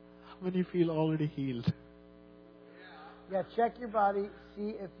 How many feel already healed? Yeah, check your body. See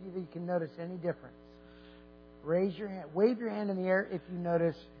if you can notice any difference. Raise your hand. Wave your hand in the air if you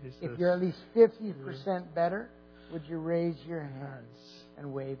notice. Jesus. If you're at least 50% better, would you raise your hands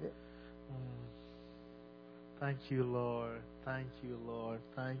and wave it? Thank you, Lord. Thank you, Lord.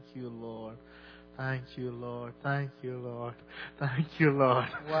 Thank you, Lord. Thank you, Lord. Thank you, Lord. Thank you, Lord.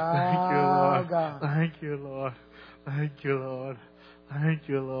 Wow, God. Thank you, Lord. Thank you, Lord. Thank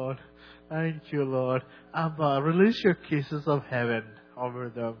you, Lord. Thank you, Lord. Abba, release your kisses of heaven over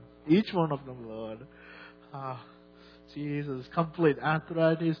them. Each one of them, Lord. Jesus, complete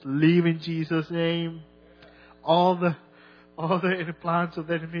arthritis, leave in Jesus' name. All the plans of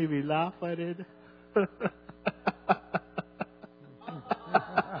the enemy, we laugh at it.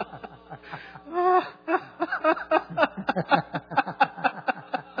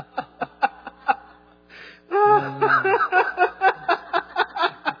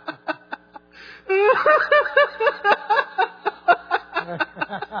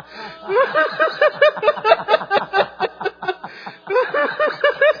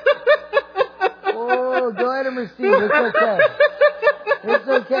 Oh, go ahead and receive. It's okay. It's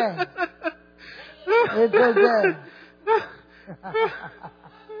okay. It's okay.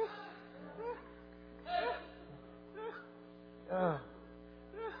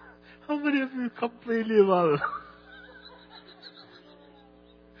 How many of you completely well?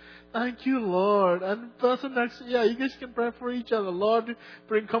 Thank you, Lord. And person next, you guys can pray for each other. Lord,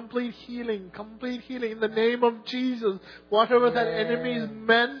 bring complete healing in the name of Jesus. Whatever that enemy is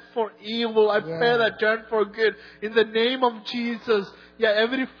meant for evil, I pray that turn for good in the name of Jesus.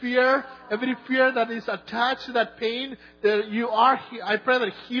 Every fear that is attached to that pain, I pray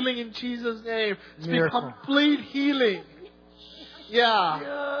that healing in Jesus' name. Speak complete healing.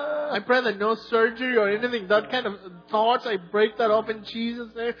 I pray that no surgery or anything, that kind of thoughts, I break that off in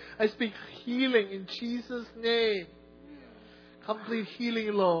Jesus' name. I speak healing in Jesus' name. Complete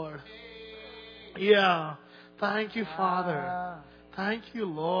healing, Lord. Thank you, Father. Thank you,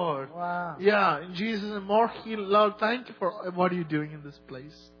 Lord. Wow. In Jesus' name, more healing. Lord, thank you for what you're doing in this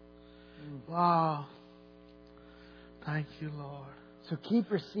place. Wow. Thank you, Lord. So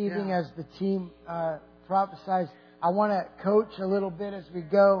keep receiving as the team prophesies. I want to coach a little bit as we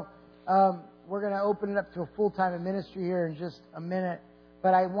go. We're going to open it up to a full-time ministry here in just a minute.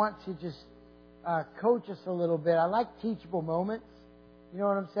 But I want to just coach us a little bit. I like teachable moments. You know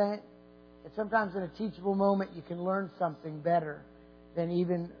what I'm saying? And sometimes in a teachable moment, you can learn something better than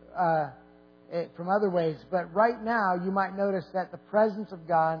even from other ways. But right now, you might notice that the presence of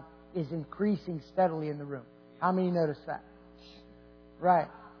God is increasing steadily in the room. How many notice that? Right.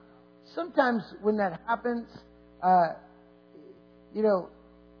 Sometimes when that happens, let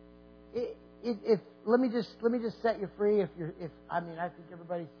me just set you free. I think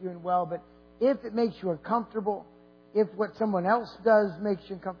everybody's doing well, but if it makes you uncomfortable, if what someone else does makes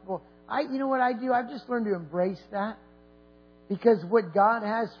you uncomfortable, you know what I do? I've just learned to embrace that, because what God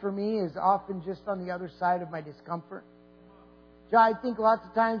has for me is often just on the other side of my discomfort. So I think lots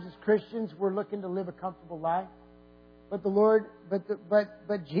of times as Christians we're looking to live a comfortable life, but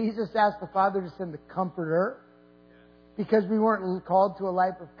but Jesus asked the Father to send the Comforter. Because we weren't called to a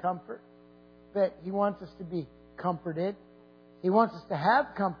life of comfort. But He wants us to be comforted. He wants us to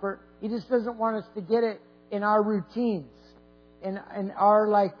have comfort. He just doesn't want us to get it in our routines, in our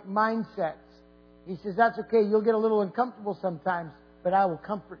mindsets. He says, that's okay. You'll get a little uncomfortable sometimes, but I will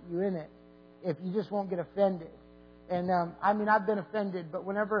comfort you in it if you just won't get offended. And I've been offended, but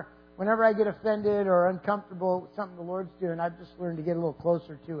whenever I get offended or uncomfortable with something the Lord's doing, I've just learned to get a little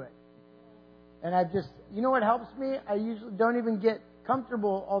closer to it. And you know what helps me? I usually don't even get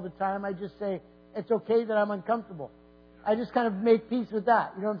comfortable all the time. I just say, it's okay that I'm uncomfortable. I just kind of make peace with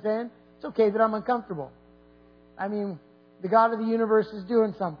that. You know what I'm saying? It's okay that I'm uncomfortable. The God of the universe is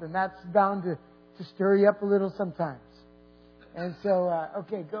doing something. That's bound to stir you up a little sometimes. And so,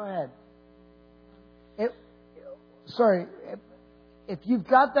 okay, go ahead. If you've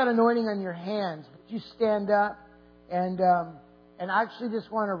got that anointing on your hands, would you stand up and I actually just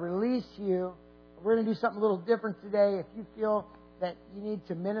want to release you. We're going to do something a little different today. If you feel that you need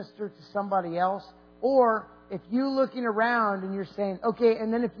to minister to somebody else, or if you're looking around and you're saying, okay,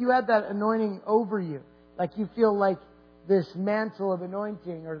 and then if you have that anointing over you, like you feel like this mantle of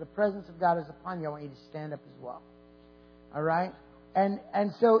anointing or the presence of God is upon you, I want you to stand up as well. All right? And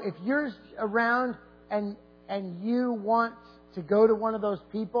so if you're around and you want to go to one of those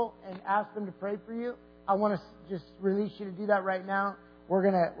people and ask them to pray for you, I want to just release you to do that right now. We're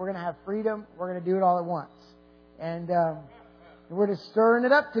gonna have freedom. We're gonna do it all at once, and we're just stirring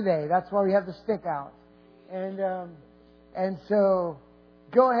it up today. That's why we have the stick out, and so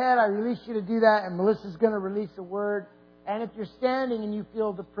go ahead. I release you to do that, and Melissa's gonna release a word. And if you're standing and you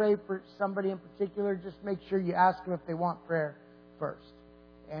feel to pray for somebody in particular, just make sure you ask them if they want prayer first.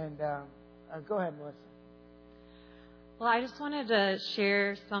 And go ahead, Melissa. Well, I just wanted to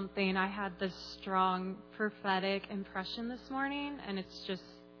share something. I had this strong prophetic impression this morning, and it's just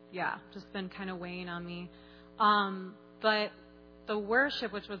been kind of weighing on me. But the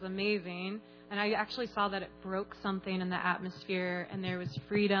worship, which was amazing, and I actually saw that it broke something in the atmosphere, and there was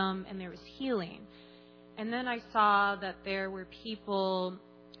freedom, and there was healing. And then I saw that there were people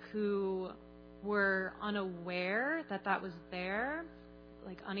who were unaware that was there,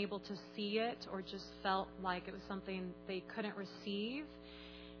 like unable to see it, or just felt like it was something they couldn't receive.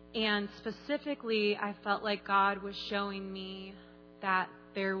 And specifically, I felt like God was showing me that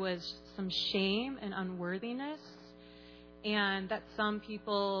there was some shame and unworthiness, and that some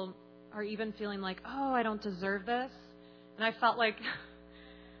people are even feeling like, oh, I don't deserve this. And I felt like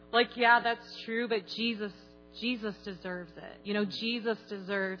yeah, that's true, but Jesus deserves it. You know, Jesus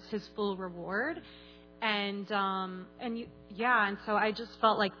deserves His full reward. And so I just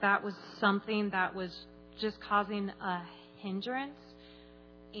felt like that was something that was just causing a hindrance.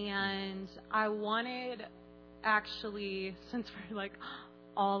 And I wanted, actually, since we're like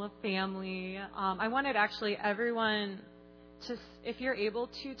all a family, I wanted actually everyone to, if you're able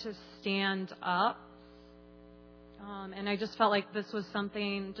to stand up. And I just felt like this was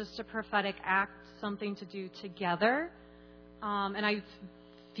something, just a prophetic act, something to do together. And I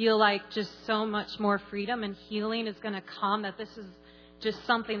feel like just so much more freedom and healing is going to come, that this is just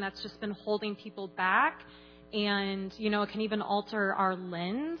something that's just been holding people back. And, it can even alter our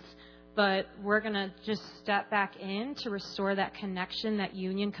lens. But we're going to just step back in to restore that connection, that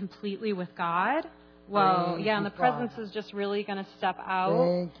union completely with God. Whoa. Thank yeah, and you, the presence Father. is just really going to step out.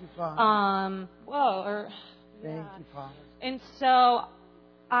 Thank you, Father. Thank you, Father. And so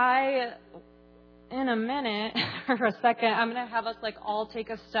in a minute, or a second, I'm going to have us all take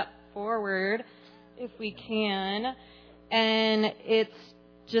a step forward if we can. And it's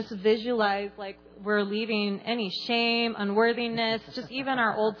just visualize we're leaving any shame, unworthiness, just even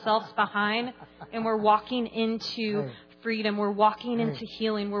our old selves behind. And we're walking into freedom. We're walking into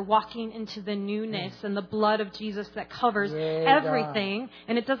healing. We're walking into the newness and the blood of Jesus that covers everything.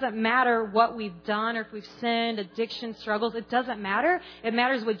 And it doesn't matter what we've done or if we've sinned, addiction, struggles. It doesn't matter. It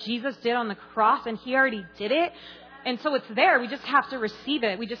matters what Jesus did on the cross, and He already did it. And so it's there. We just have to receive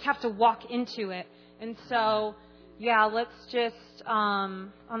it. We just have to walk into it. And so, let's just,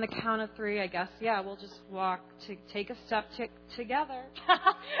 on the count of 3, I guess. We'll just walk to take a step together.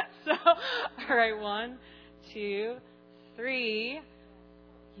 So, all right, 1, 2, 3.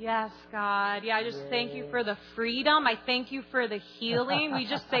 Yes, God. I just thank you for the freedom. I thank you for the healing. We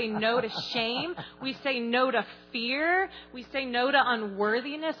just say no to shame. We say no to fear. We say no to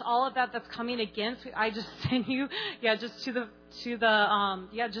unworthiness. All of that that's coming against. I just send you, just to the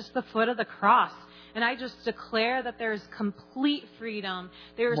just the foot of the cross. And I just declare that there is complete freedom.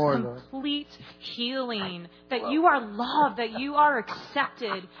 There is complete healing. That you are loved. That you are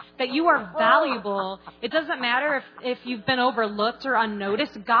accepted. That you are valuable. It doesn't matter if you've been overlooked or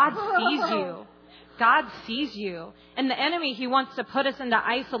unnoticed. God sees you. God sees you. And the enemy, he wants to put us into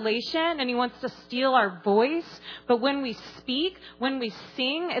isolation, and he wants to steal our voice. But when we speak, when we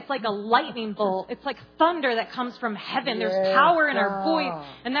sing, it's like a lightning bolt. It's like thunder that comes from heaven. There's power in our voice.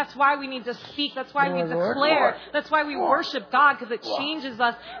 And that's why we need to speak. That's why we declare. That's why we worship God, because it changes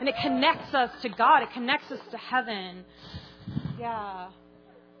us and it connects us to God. It connects us to heaven. Yeah.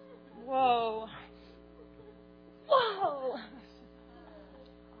 Whoa. Whoa.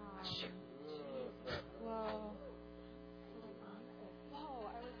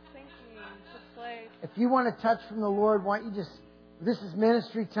 If you want to touch from the Lord, why don't you just, this is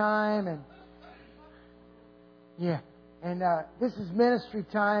ministry time, and this is ministry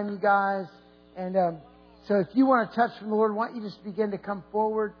time, you guys. And so if you want to touch from the Lord, why don't you just begin to come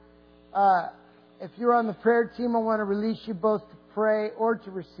forward. If you're on the prayer team, I want to release you both to pray or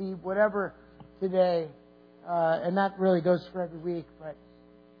to receive, whatever today. And that really goes for every week. But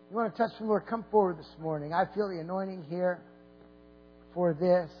if you want to touch from the Lord, come forward this morning. I feel the anointing here for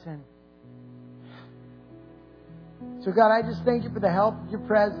this. And so, God, I just thank you for the help of your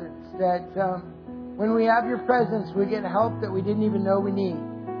presence. That when we have your presence, we get help that we didn't even know we need.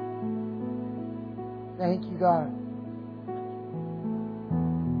 Thank you, God.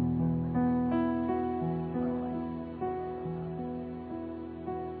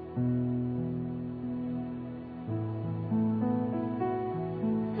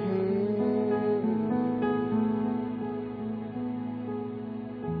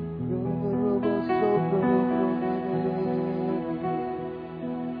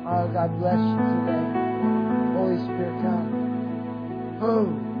 God bless you today. Holy Spirit, come.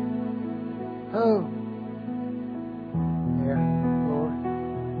 There, Lord.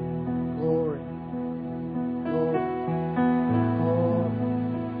 Glory. Glory. Glory.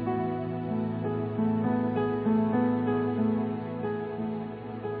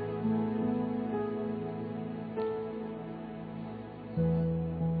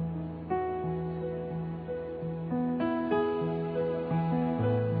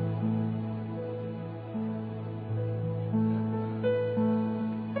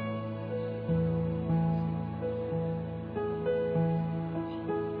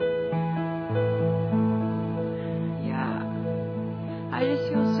 I just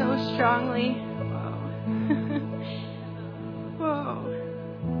feel so strongly. Whoa.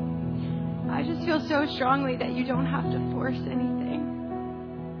 I just feel so strongly that you don't have to force anything.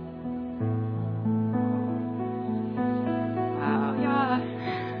 Wow, yeah.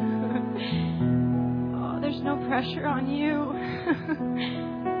 Oh, there's no pressure on you.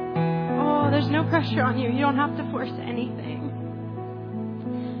 Oh, there's no pressure on you. You don't have to force anything.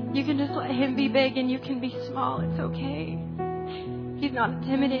 You can just let Him be big and you can be small. It's okay. He's not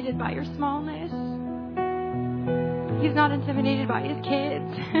intimidated by your smallness. He's not intimidated by His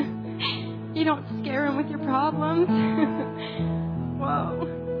kids. You don't scare Him with your problems. Whoa.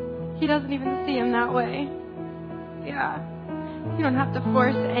 He doesn't even see Him that way. Yeah. You don't have to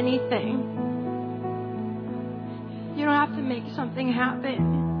force anything. You don't have to make something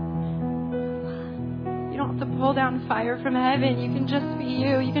happen. You don't have to pull down fire from heaven. You can just be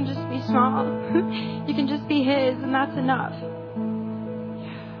you. You can just be small. You can just be His, and that's enough.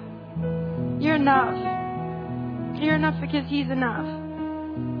 You're enough. You're enough because He's enough.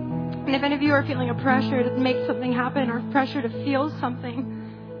 And if any of you are feeling a pressure to make something happen or pressure to feel something,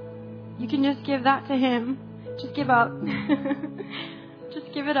 you can just give that to Him. Just give up.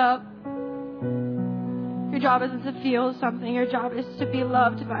 Just give it up. Your job isn't to feel something. Your job is to be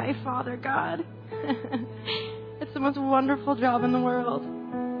loved by Father God. It's the most wonderful job in the world.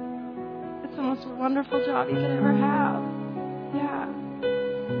 It's the most wonderful job you could ever have. Yeah.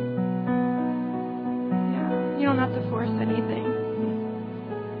 Yeah. You don't have to force anything.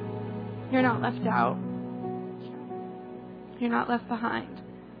 You're not left out. You're not left behind.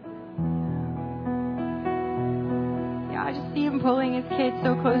 Yeah, I just see Him pulling His kid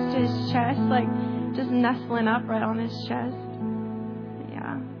so close to His chest, like just nestling up right on His chest.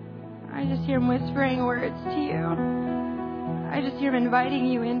 Yeah. I just hear Him whispering words to you. I just hear Him inviting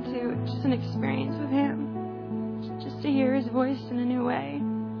you into just an experience with Him. Just to hear His voice in a new way.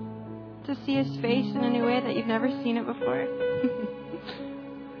 To see His face in a new way that you've never seen it before.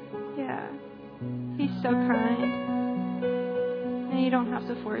 Yeah. He's so kind. And you don't have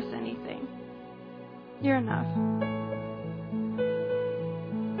to force anything. You're enough.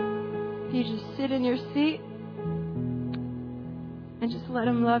 You just sit in your seat and just let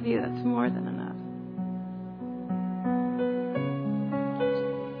Him love you. That's more than enough.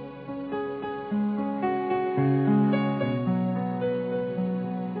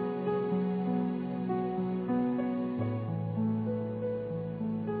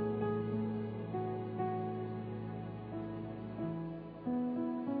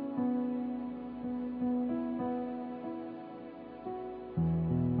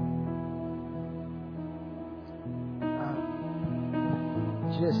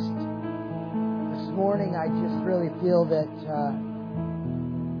 This morning, I just really feel that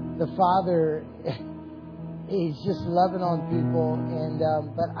the Father, He's just loving on people. And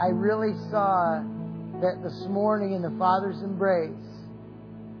but I really saw that this morning in the Father's embrace,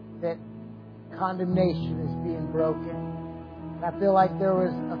 that condemnation is being broken. And I feel like there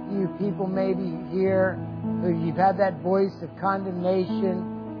was a few people maybe here who you've had that voice of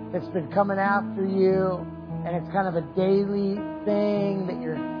condemnation that's been coming after you. And it's kind of a daily thing that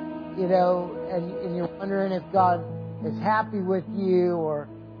you're, and you're wondering if God is happy with you,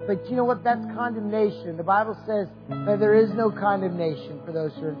 but you know what? That's condemnation. The Bible says that there is no condemnation for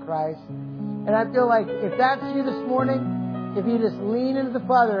those who are in Christ. And I feel like if that's you this morning, if you just lean into the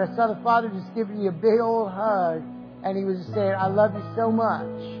Father, I saw the Father just giving you a big old hug, and He was just saying, "I love you so much,"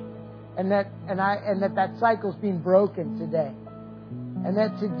 and that cycle's being broken today. And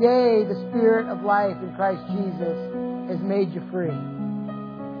that today, the Spirit of life in Christ Jesus has made you free.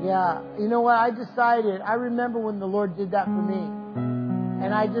 Yeah. You know what? I remember when the Lord did that for me.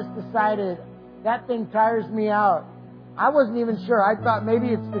 And I just decided, that thing tires me out. I wasn't even sure. I thought maybe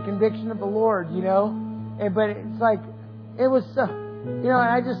it's the conviction of the Lord, But it's like, it was so, and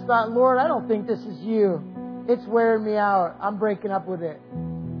I just thought, Lord, I don't think this is you. It's wearing me out. I'm breaking up with it.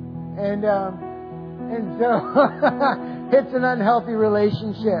 And so it's an unhealthy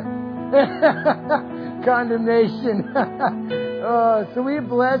relationship. Condemnation. So we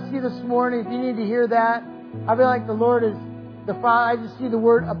bless you this morning. If you need to hear that, I feel like the Lord is the Father. I just see the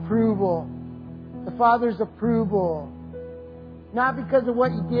word approval. The Father's approval. Not because of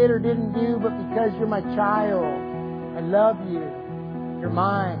what you did or didn't do, but because you're my child. I love you. You're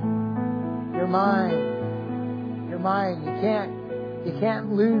mine. You're mine. You're mine. You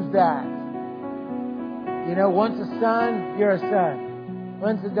can't lose that. Once a son, you're a son.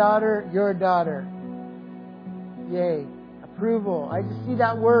 Once a daughter, you're a daughter. Yay. Approval. I just see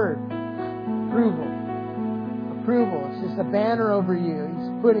that word. Approval. Approval. It's just a banner over you.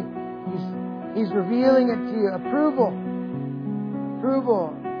 He's revealing it to you. Approval.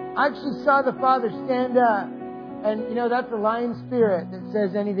 Approval. I actually saw the Father stand up. And, that's a lying spirit that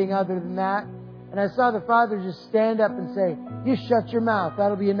says anything other than that. And I saw the Father just stand up and say, "You shut your mouth.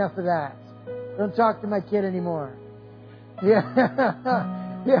 That'll be enough of that. Don't talk to my kid anymore." Yeah.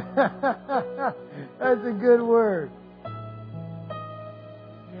 Yeah. That's a good word.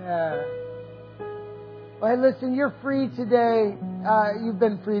 Yeah. Well, listen, you're free today. You've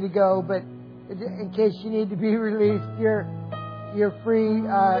been free to go, but in case you need to be released, you're free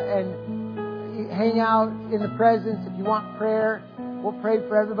and you hang out in the presence. If you want prayer, we'll pray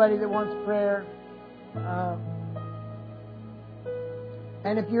for everybody that wants prayer.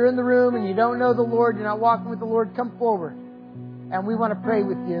 And if you're in the room and you don't know the Lord, you're not walking with the Lord, come forward. And we want to pray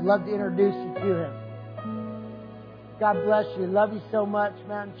with you. I'd love to introduce you to Him. God bless you. Love you so much,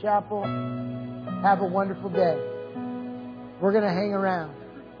 Mountain Chapel. Have a wonderful day. We're going to hang around.